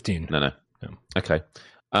 that's 15. No. Okay.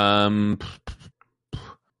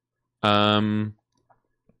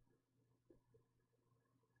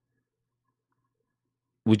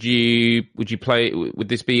 Would you play? Would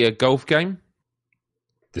this be a golf game?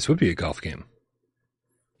 This would be a golf game.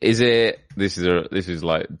 Is it? This is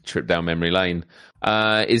like trip down memory lane.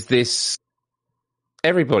 Is this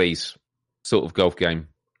everybody's sort of golf game?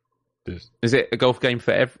 Is it a golf game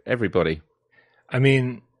for everybody? I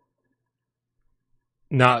mean,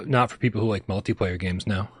 not for people who like multiplayer games.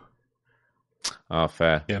 No. Oh,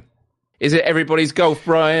 fair. Yeah. Is it everybody's golf,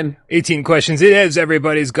 Brian? 18 questions. It is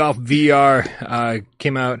everybody's golf. VR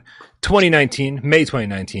came out May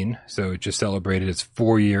 2019. So it just celebrated its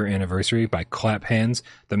 4-year anniversary by clap hands.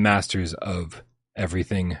 The masters of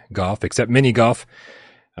everything golf, except mini golf.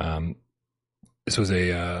 This was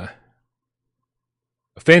a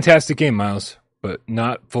fantastic game, Miles, but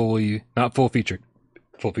not full featured,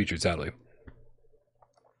 sadly.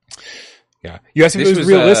 Yeah. You asked if it was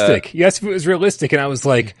realistic. You asked if it was realistic, and I was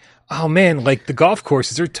like, oh man, like the golf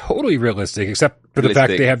courses are totally realistic, except for the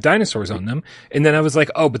fact they have dinosaurs on them. And then I was like,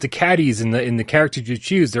 oh, but the caddies and the characters you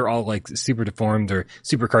choose, they're all like super deformed or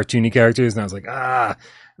super cartoony characters. And I was like,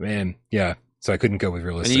 man, yeah. So I couldn't go with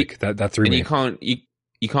realistic. That threw me. And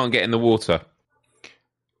you can't get in the water.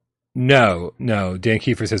 No. Dan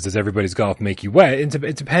Kiefer says, does everybody's golf make you wet?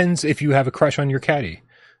 It depends if you have a crush on your caddy.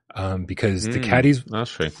 Because the caddies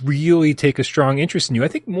really take a strong interest in you. I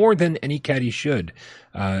think more than any caddy should.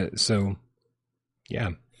 So yeah.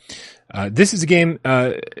 This is a game,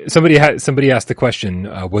 somebody asked the question,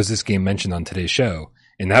 was this game mentioned on today's show?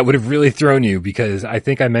 And that would have really thrown you, because I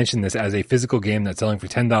think I mentioned this as a physical game that's selling for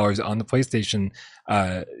 $10 on the PlayStation.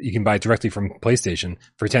 You can buy it directly from PlayStation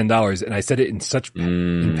for $10. And I said it in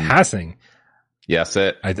in passing. Yes,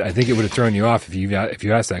 it. I think it would have thrown you off if you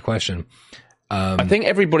asked that question. I think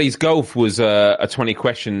everybody's golf was a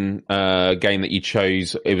 20-question game that you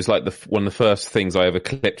chose. It was like one of the first things I ever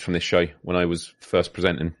clipped from this show when I was first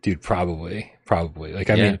presenting. Dude, probably. Like,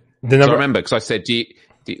 I mean, the number. So I remember, because I said,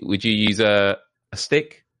 would you use a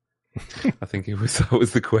stick? I think that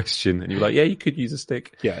was the question, and you were like, yeah, you could use a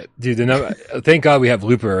stick. Yeah, dude. Thank God we have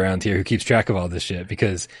Looper around here who keeps track of all this shit,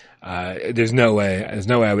 because there's no way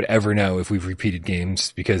I would ever know if we've repeated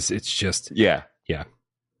games, because it's just yeah.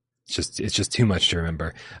 It's just too much to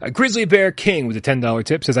remember. Grizzly Bear King with a $10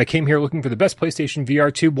 tip says, I came here looking for the best PlayStation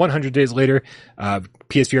VR2 100 days later.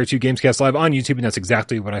 PSVR2 GAMESCAST live on YouTube, and that's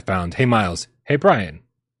exactly what I found. Hey, Miles. Hey, Brian.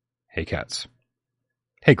 Hey, Cats.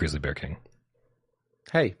 Hey, Grizzly Bear King.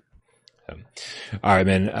 Hey. All right,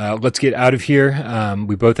 man. Let's get out of here.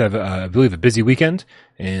 We both have, I believe, a busy weekend,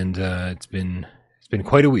 and it's been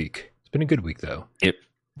quite a week. It's been a good week, though.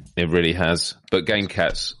 It really has. But Game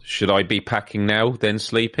Cats, should I be packing now, then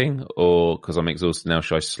sleeping? Or, because I'm exhausted now,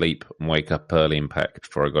 should I sleep and wake up early and pack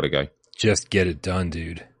before I got to go? Just get it done,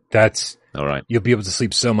 dude. That's all right. You'll be able to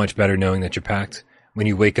sleep so much better knowing that you're packed. When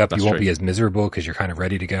you wake up, you won't be as miserable because you're kind of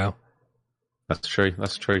ready to go. That's true.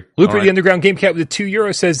 Looper, the Underground Game Cat with a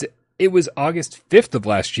 €2 says it was August 5th of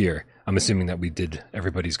last year. I'm assuming that we did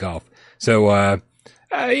everybody's golf. So,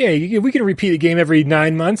 we can repeat a game every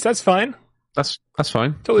 9 months. That's fine. That's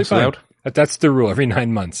fine. Totally fine. Allowed. That's the rule. Every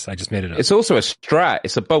 9 months, I just made it up. It's also a strat.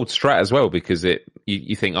 It's a bold strat as well because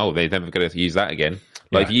you think, oh, they're never going to use that again.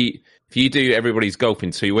 Like if you do everybody's golf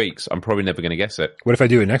in 2 weeks, I'm probably never going to guess it. What if I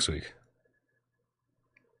do it next week?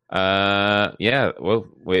 Yeah. Well,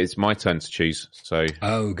 it's my turn to choose. So.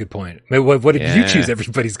 Oh, good point. What did you choose?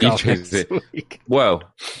 Everybody's golf next week. Well,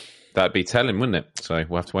 that'd be telling, wouldn't it? So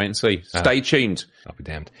we'll have to wait and see. Stay tuned. I'll be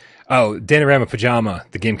damned. Oh, Danorama Pajama,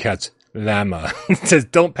 the Game Cat's Llama. It says,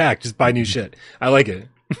 don't pack, just buy new shit. I like it.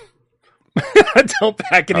 Don't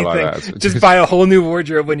pack anything. Like just buy a whole new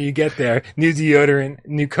wardrobe when you get there. New deodorant,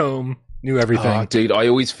 new comb, new everything. Oh, dude, I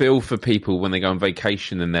always feel for people when they go on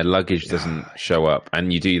vacation and their luggage doesn't show up,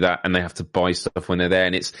 and you do that, and they have to buy stuff when they're there,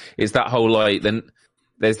 and it's that whole like then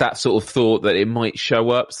there's that sort of thought that it might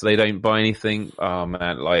show up, so they don't buy anything. Oh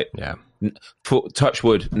man, like touch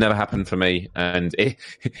wood, never happened for me, and it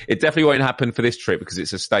definitely won't happen for this trip because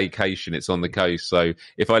it's a staycation. It's on the coast, so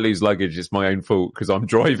if I lose luggage, it's my own fault because I'm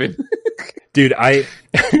driving. Dude,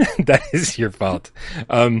 that is your fault.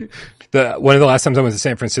 One of the last times I went to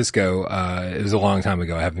San Francisco, it was a long time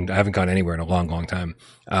ago. I haven't gone anywhere in a long, long time.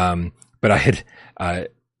 But I had,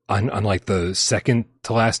 on like the second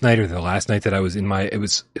to last night or the last night that I was in it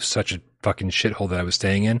was such a fucking shithole that I was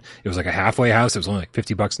staying in. It was like a halfway house. It was only like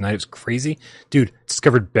 $50 a night. It was crazy. Dude,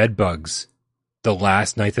 discovered bed bugs the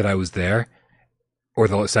last night that I was there, or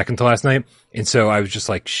the second to last night. And so I was just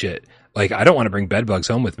like, shit. Like, I don't want to bring bed bugs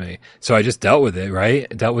home with me. So I just dealt with it, right?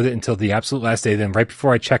 Dealt with it until the absolute last day. Then right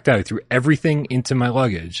before I checked out, I threw everything into my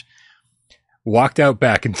luggage, walked out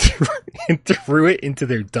back and threw it into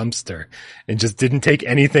their dumpster and just didn't take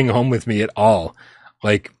anything home with me at all.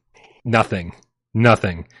 Like, nothing.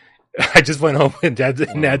 I just went home and had to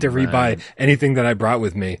rebuy anything that I brought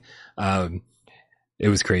with me. It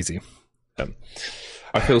was crazy.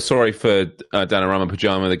 I feel sorry for Danorama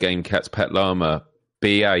Pajama, the Game Cat's pet llama.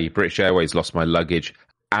 BA, British Airways, lost my luggage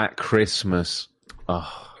at Christmas.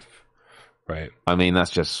 Oh, right. I mean, that's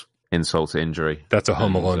just insult to injury. That's a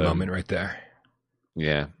Home Alone moment right there.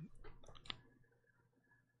 Yeah.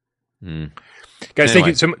 Guys,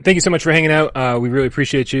 anyway. Thank you so much for hanging out. We really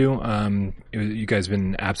appreciate you. You guys have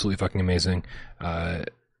been absolutely fucking amazing.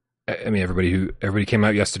 I mean, everybody came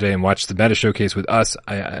out yesterday and watched the Meta Showcase with us.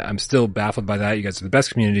 I'm still baffled by that. You guys are the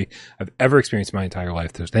best community I've ever experienced in my entire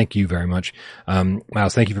life. So thank you very much.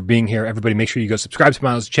 Miles, thank you for being here. Everybody make sure you go subscribe to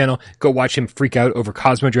Miles' channel. Go watch him freak out over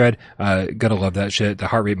Cosmodread. Gotta love that shit. The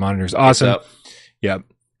heart rate monitor is awesome. Yep.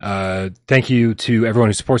 Thank you to everyone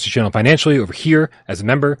who supports the channel financially over here as a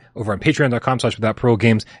member over on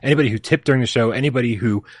patreon.com/withoutparole anybody who tipped during the show, anybody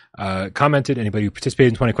who commented, anybody who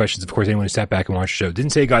participated in 20 questions, of course, anyone who sat back and watched the show,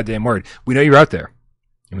 didn't say a goddamn word. We know you're out there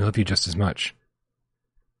and we love you just as much.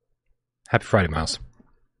 Happy Friday, Miles.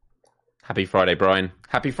 Happy Friday, Brian.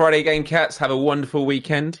 Happy Friday, Game Cats. Have a wonderful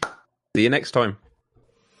weekend. See you next time.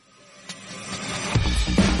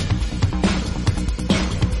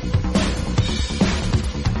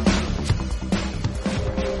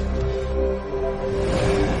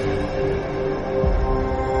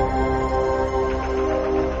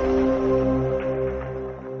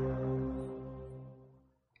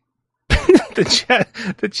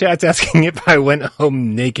 The chat's asking if I went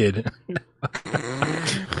home naked.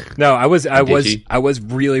 No, I was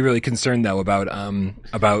really, really concerned though about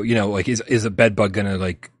like is a bed bug gonna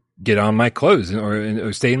like get on my clothes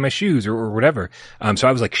or stay in my shoes or whatever. So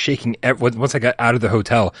I was like shaking. Once I got out of the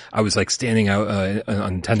hotel, I was like standing out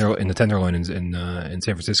in the Tenderloin in San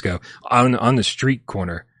Francisco on the street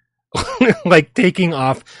corner, like taking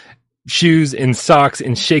off shoes and socks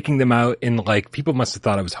and shaking them out, and like people must have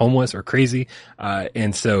thought I was homeless or crazy.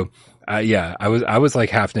 And so I was like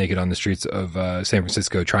half naked on the streets of San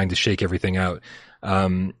Francisco trying to shake everything out.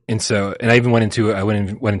 And I even went into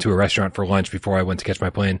a restaurant for lunch before I went to catch my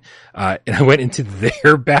plane. And I went into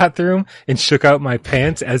their bathroom and shook out my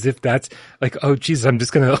pants as if that's like, oh Jesus, I'm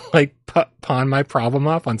just going to like pawn my problem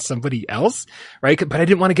off on somebody else. Right. But I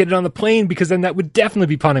didn't want to get it on the plane because then that would definitely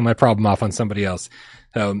be pawning my problem off on somebody else.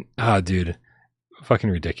 So, dude, fucking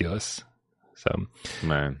ridiculous. So,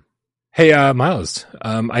 man. Hey, Miles,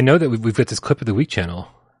 I know that we've got this clip of the week channel,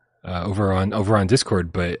 over on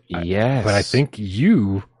Discord, but yes, but I think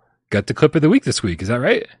you got the clip of the week this week. Is that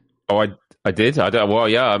right? Oh, I did. Well,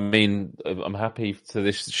 yeah. I mean, I'm happy to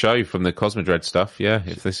this show from the Cosmodread stuff. Yeah,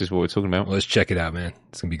 if this is what we're talking about, well, let's check it out, man.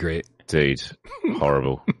 It's gonna be great, dude.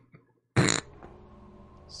 Horrible.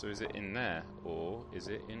 So, is it in there or is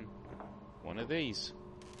it in one of these?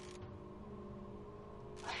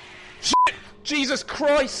 Shit! Jesus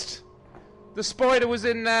Christ! The spider was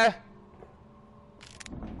in there.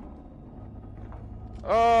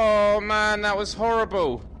 Oh man, that was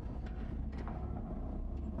horrible.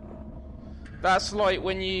 That's like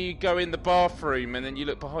when you go in the bathroom and then you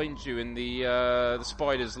look behind you and the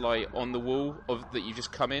spider's like on the wall of that you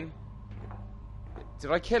just come in.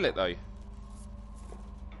 Did I kill it though?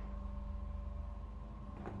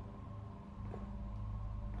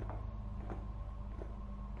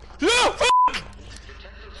 No, fuck!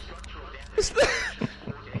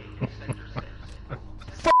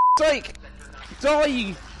 Fuck's sake! Die,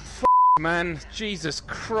 you man! Jesus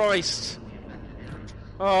Christ!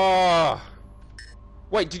 Oh.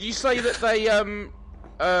 Wait, did you say that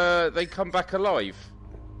they come back alive?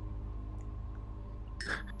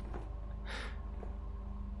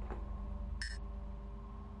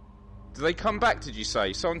 Do they come back? Did you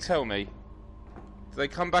say? Someone tell me. Do they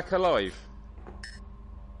come back alive?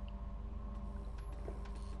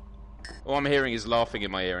 All I'm hearing is laughing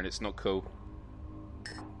in my ear, and it's not cool.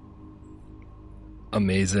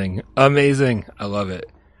 Amazing. Amazing. I love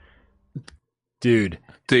it. Dude.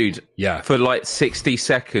 Yeah. For like 60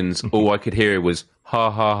 seconds, all I could hear was ha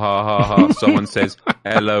ha ha ha ha. Someone says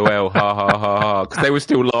LOL ha ha ha ha. Because they were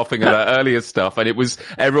still laughing at that earlier stuff, and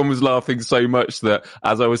everyone was laughing so much that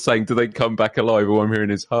as I was saying, do they come back alive? All I'm hearing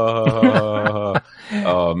is ha ha ha ha ha.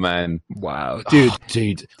 Oh man. Wow.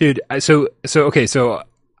 Dude. So okay, so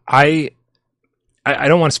I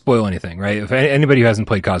don't want to spoil anything, right? If anybody who hasn't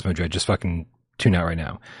played Cosmo Dread, just fucking tune out right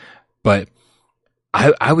now. But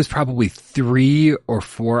I was probably 3 or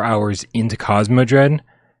 4 hours into Cosmo Dread.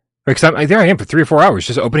 Because there I am for 3 or 4 hours,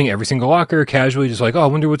 just opening every single locker, casually, just like, oh, I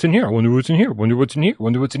wonder what's in here. I wonder what's in here. Wonder what's in here.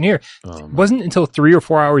 Wonder what's in here. It wasn't until 3 or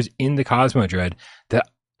 4 hours into Cosmo Dread that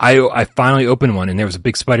I finally opened one, and there was a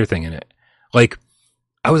big spider thing in it. Like,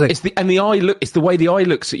 I was like, it's the way the eye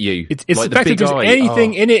looks at you. It's like the fact that there's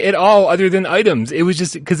anything in it at all other than items. It was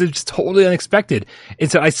just because it's just totally unexpected.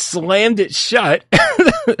 And so I slammed it shut.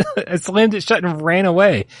 I slammed it shut and ran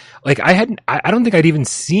away. Like I don't think I'd even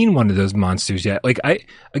seen one of those monsters yet. Like I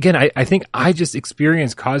think I just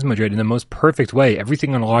experienced Cosmo Dread in the most perfect way.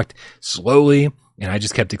 Everything unlocked slowly, and I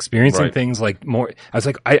just kept experiencing things like more. I was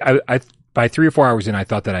like, I by 3 or 4 hours in, I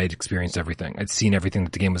thought that I had experienced everything. I'd seen everything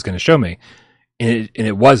that the game was going to show me. And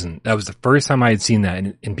it wasn't. That was the first time I had seen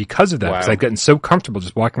that. And because of that, because I'd gotten so comfortable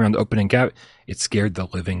just walking around the opening gap, it scared the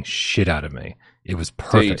living shit out of me. It was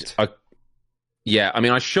perfect. Dude,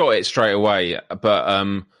 I shot it straight away, but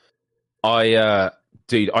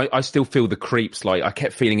I still feel the creeps. Like I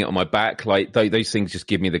kept feeling it on my back. Like those things just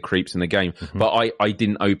give me the creeps in the game. Mm-hmm. But I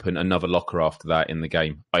didn't open another locker after that in the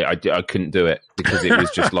game. I couldn't do it because it was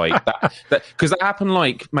just like that. Because that happened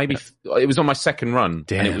like maybe it was on my second run.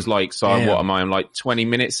 Damn. And it was like, so what am I? I'm like 20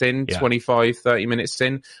 minutes in, 25, 30 minutes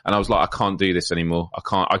in. And I was like, I can't do this anymore.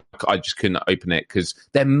 I just couldn't open it because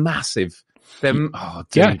they're massive. Oh,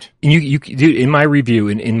 dude. Yeah. And you dude, in my review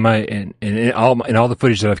and in all the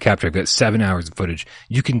footage that I've captured, I've got 7 hours of footage.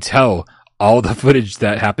 You can tell all the footage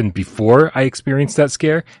that happened before I experienced that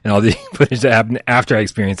scare and all the footage that happened after I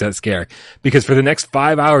experienced that scare. Because for the next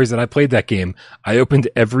 5 hours that I played that game, I opened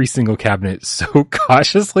every single cabinet so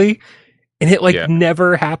cautiously, and it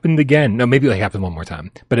never happened again. No, maybe it happened one more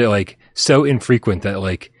time, but it so infrequent that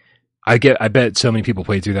I bet so many people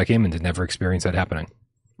played through that game and did never experience that happening.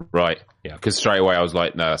 Right. Yeah. Because straight away I was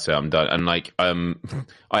like, no, that's it, I'm done. And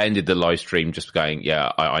I ended the live stream just going,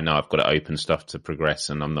 I know I've got to open stuff to progress,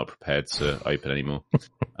 and I'm not prepared to open anymore.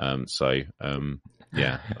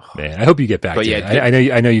 Yeah. Man, I hope you get back to it.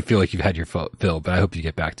 I know you feel like you've had your fill, but I hope you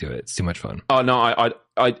get back to it. It's too much fun. Oh no,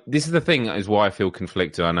 I this is the thing is why I feel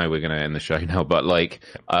conflicted. I know we're going to end the show now, but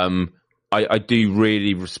I do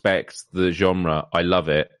really respect the genre. I love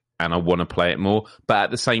it, and I want to play it more. But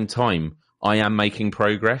at the same time, I am making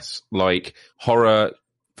progress. Like horror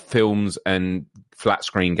films and flat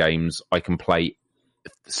screen games, I can play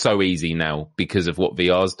so easy now because of what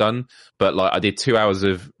VR's done. But I did 2 hours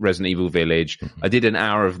of Resident Evil Village. I did an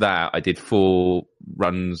hour of that. I did 4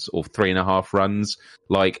 runs or 3.5 runs.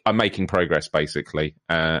 I'm making progress basically.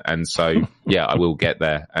 And so, I will get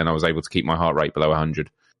there. And I was able to keep my heart rate below 100.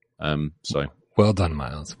 So well done,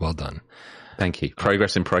 Miles. Well done. Thank you.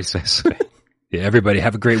 Progress in process. Yeah, everybody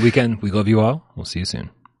have a great weekend. We love you all. We'll see you soon.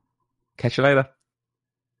 Catch you later.